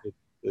right.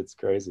 It's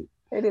crazy.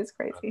 It is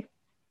crazy.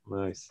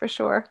 Nice. For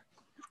sure.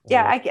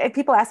 Yeah.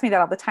 People ask me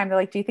that all the time. They're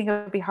like, do you think it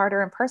would be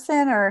harder in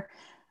person or,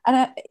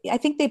 and I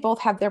think they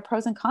both have their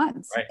pros and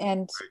cons. Right.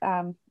 And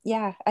I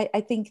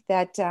think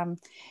that,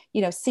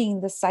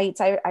 seeing the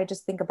sights, I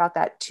just think about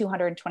that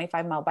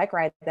 225-mile bike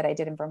ride that I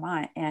did in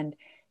Vermont, and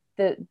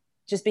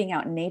just being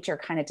out in nature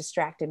kind of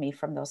distracted me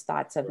from those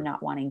thoughts of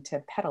not wanting to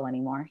pedal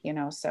anymore,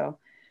 so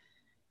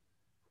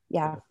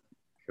yeah.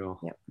 Cool.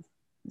 Yep.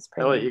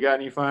 Elliot, you got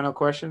any final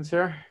questions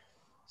here?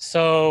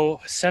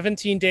 So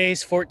 17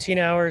 days, 14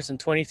 hours, and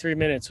 23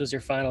 minutes was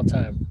your final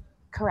time.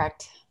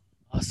 Correct.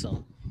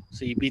 Awesome.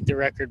 So you beat the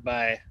record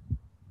by a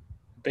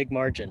big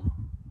margin.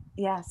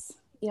 Yes.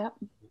 Yep.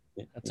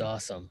 That's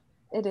awesome.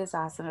 It is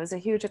awesome. It was a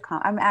huge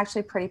accomplishment. I'm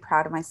actually pretty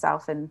proud of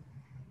myself, and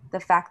the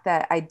fact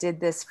that I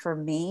did this for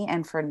me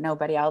and for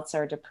nobody else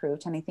or to prove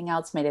to anything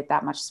else made it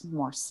that much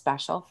more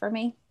special for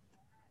me.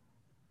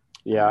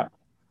 Yeah.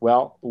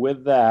 Well,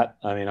 with that,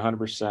 I mean,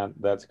 100%,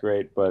 that's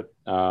great. But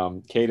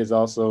Kate is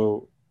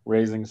also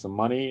raising some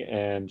money,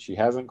 and she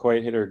hasn't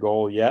quite hit her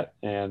goal yet.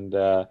 And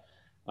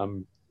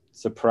I'm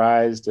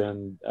surprised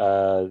and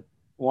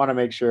want to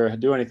make sure,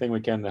 do anything we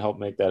can to help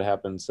make that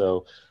happen.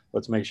 So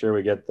let's make sure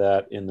we get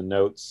that in the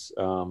notes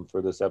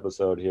for this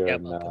episode here. Yep,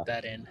 and I'll put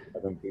that in. I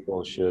think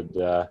people should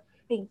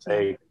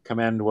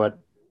commend what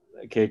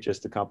Kate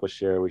just accomplished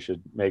here. We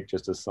should make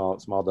just a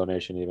small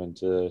donation even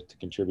to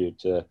contribute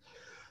to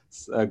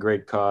a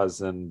great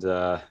cause and,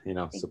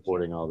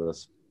 supporting all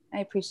this. I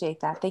appreciate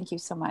that. Thank you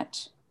so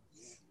much.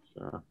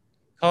 Sure.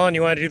 Colin,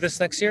 you want to do this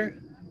next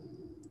year?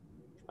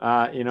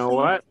 You know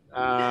what?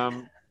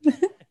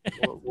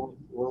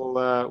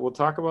 We'll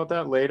talk about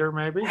that later,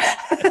 maybe.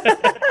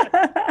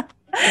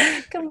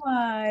 Come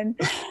on.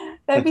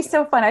 That'd be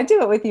so fun. I'd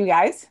do it with you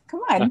guys.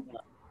 Come on.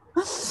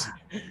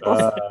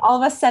 All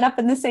of us set up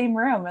in the same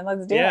room and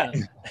let's do it.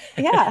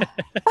 Yeah.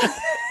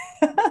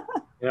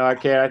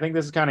 Okay, I think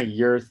this is kind of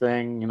your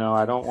thing.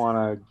 I don't want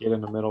to get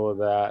in the middle of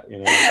that.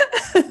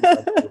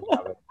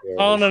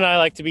 Colin and I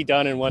like to be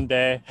done in one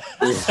day.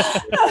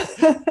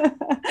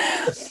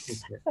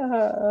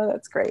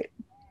 That's great.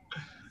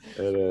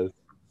 It is.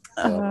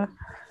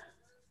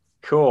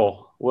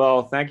 Cool.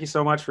 Well, thank you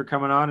so much for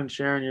coming on and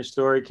sharing your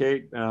story,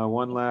 Kate.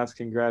 One last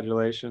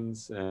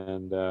congratulations.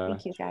 And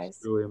thank you, guys.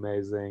 It's really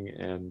amazing.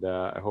 And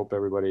I hope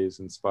everybody is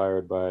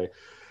inspired by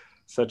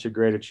such a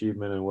great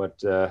achievement and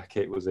what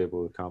Kate was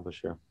able to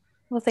accomplish here.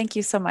 Well, thank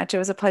you so much. It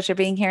was a pleasure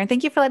being here. And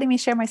thank you for letting me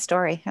share my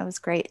story. That was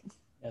great.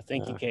 Yeah,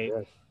 thank you, Kate.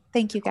 Good.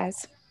 Thank you,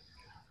 guys.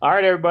 All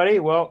right, everybody.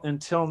 Well,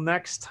 until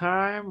next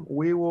time,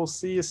 we will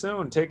see you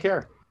soon. Take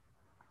care.